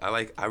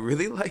I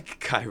really like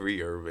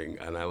Kyrie Irving,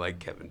 and I like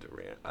Kevin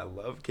Durant. I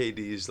love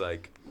KD's,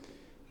 like,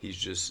 he's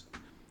just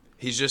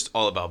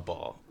all about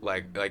ball.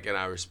 Like and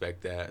I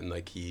respect that, and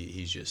like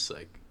he's just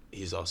like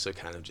he's also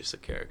kind of just a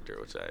character,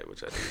 which I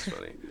think is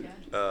funny.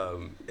 Yeah.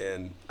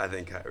 And I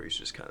think Kyrie's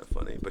just kind of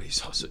funny, but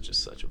he's also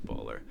just such a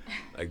baller.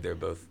 Like they're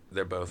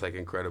both like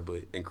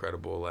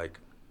incredible like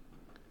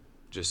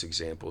just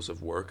examples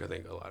of work. I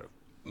think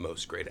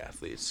most great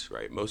athletes,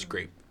 right? Most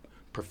great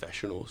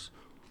professionals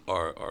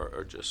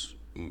are just,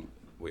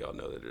 we all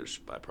know that it's a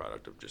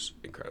byproduct of just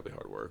incredibly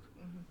hard work.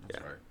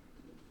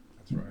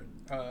 That's right.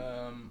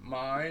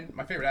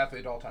 My favorite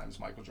athlete of all time is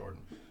Michael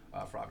Jordan,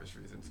 for obvious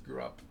reasons.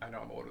 Grew up, I know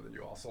I'm older than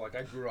you all, so like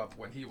I grew up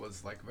when he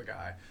was like the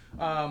guy.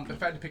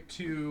 If I had to pick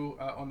two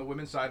on the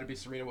women's side, it'd be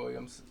Serena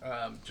Williams,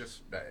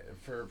 just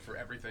for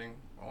everything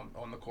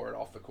on the court,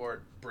 off the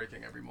court,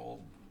 breaking every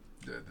mold.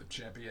 The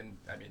champion,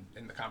 I mean,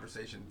 in the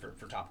conversation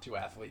for top 2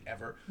 athlete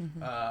ever,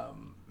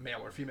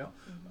 male or female.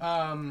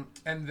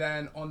 And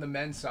then on the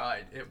men's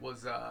side, it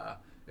was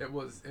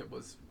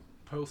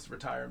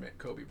post-retirement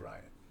Kobe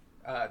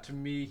Bryant. To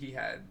me, he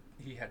had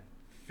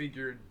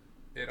figured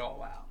it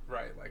all out,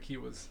 right? Like he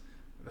was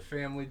the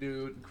family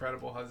dude,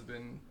 incredible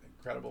husband,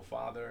 incredible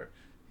father.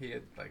 He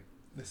had like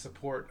the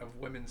support of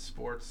women's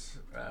sports,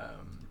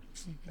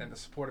 and the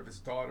support of his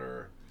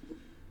daughter,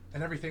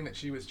 and everything that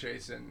she was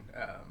chasing.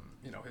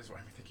 His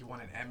wife, I think he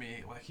won an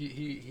Emmy. Like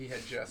he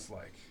had just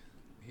like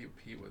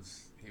he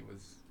was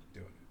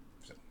doing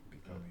it. So be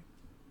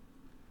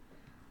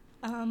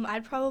Kobe.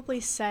 I'd probably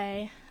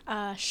say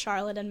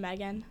Charlotte and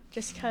Megan,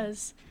 just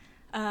because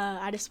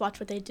I just watch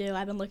what they do.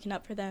 I've been looking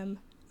up for them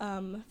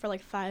for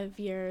like 5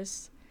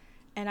 years,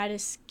 and I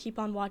just keep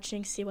on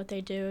watching, see what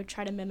they do,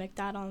 try to mimic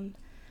that on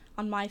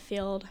on my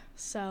field.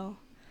 So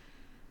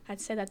I'd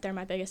say that they're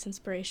my biggest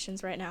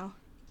inspirations right now.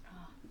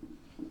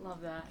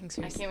 Love that. Thanks,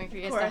 I Reese. can't wait for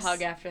you Of guys to course.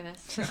 hug after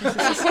this.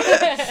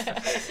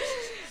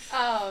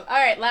 All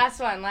right, last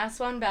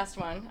one, best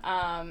one.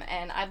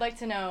 And I'd like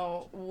to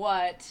know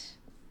what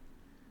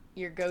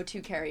your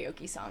go-to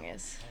karaoke song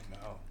is.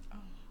 Oh,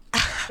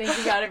 Think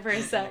about it for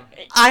a sec.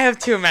 I have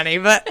too many,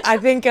 but I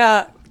think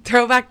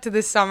throwback to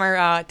this summer,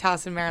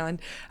 Towson,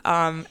 Maryland.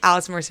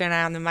 Alice Mercer and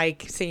I on the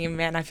mic singing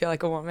 "Man, I Feel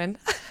Like a Woman."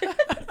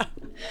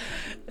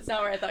 That's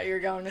not where I thought you were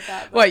going with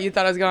that. But What, you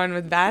thought I was going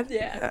with bad?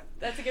 Yeah,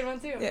 that's a good one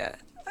too. Yeah.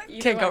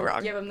 Either Can't go one.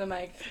 wrong. Give him the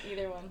mic.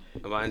 Either one.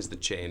 Mine's "The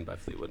Chain" by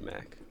Fleetwood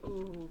Mac.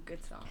 Ooh,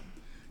 good song.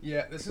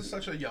 Yeah, this is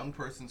such a young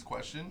person's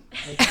question.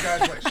 Like, you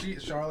guys, like,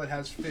 Charlotte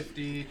has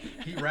 50.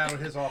 He rattled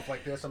his off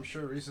like this. I'm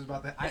sure Reese is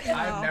about that.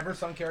 I've never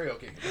sung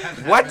karaoke. It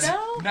hasn't What?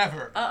 happened. No?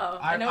 Never. Uh-oh.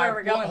 I know where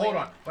we're going Hold later.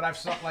 on. But I've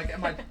sung, like, at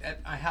my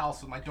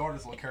house with my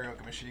daughter's little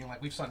karaoke machine.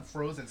 Like, we've sung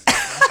Frozen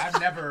stuff. I've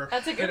never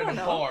That's a good been one, in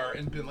a though. bar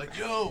and been like,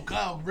 yo,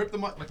 Kyle, rip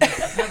them up. Like, no,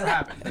 that's never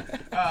happened.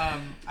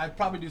 I'd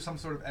probably do some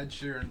sort of Ed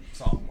Sheeran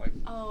song. Like,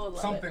 Oh, love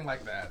something it.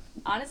 like that.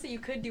 Honestly, you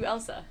could do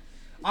Elsa.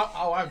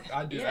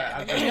 I'd do Yeah, that.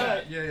 I'd you do know that.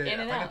 it. Yeah. In If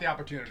and I out. get the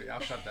opportunity, I'll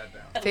shut that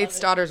down. Faith's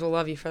it. daughters will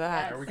love you for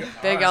that. There we go.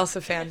 Big All right.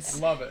 Elsa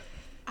fans. Love it.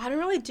 I don't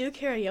really do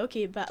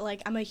karaoke, but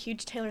like I'm a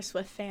huge Taylor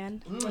Swift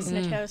fan.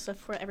 Listen to Taylor Swift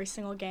for every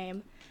single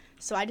game.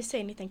 So I just say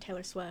anything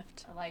Taylor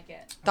Swift. I like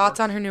it. Thoughts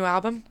on her new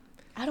album?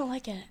 I don't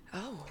like it.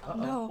 Oh.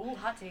 No. Ooh,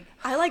 hot take.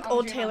 I like Oh,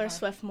 old Dream Taylor on.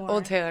 Swift more.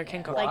 Old Taylor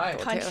can't go Why? Like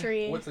Old Taylor.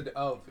 country. What's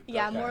the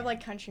Yeah, okay. more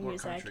like country More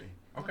music. country.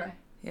 Okay.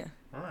 Yeah.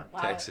 All right.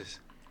 Wow. Texas.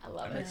 I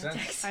love That it. makes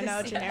sense. I know,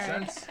 Makes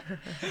generic. sense.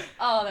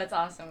 Oh, that's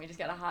awesome. We just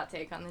got a hot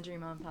take on the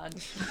Dream On pod.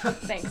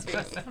 Thanks, Reese.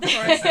 Of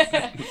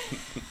course.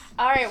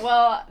 All right,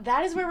 well,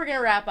 that is where we're going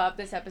to wrap up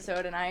this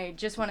episode, and I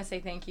just want to say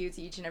thank you to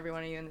each and every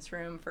one of you in this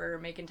room for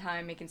making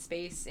time, making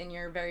space in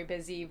your very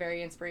busy,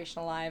 very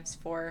inspirational lives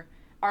for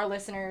our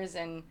listeners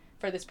and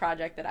for this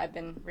project that I've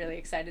been really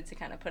excited to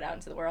kind of put out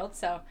into the world.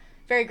 So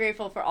very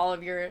grateful for all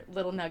of your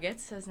little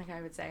nuggets, as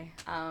Nikai would say,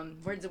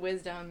 words of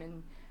wisdom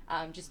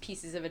and just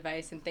pieces of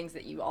advice and things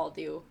that you all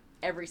do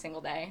every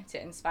single day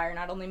to inspire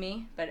not only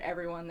me, but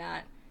everyone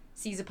that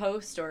sees a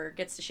post or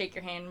gets to shake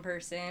your hand in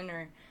person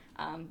or,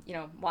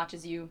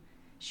 watches you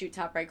shoot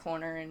top right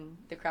corner and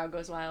the crowd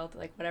goes wild,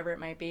 like whatever it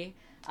might be.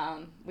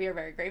 We are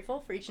very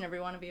grateful for each and every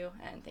one of you,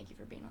 and thank you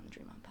for being on the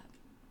Dream On Pod.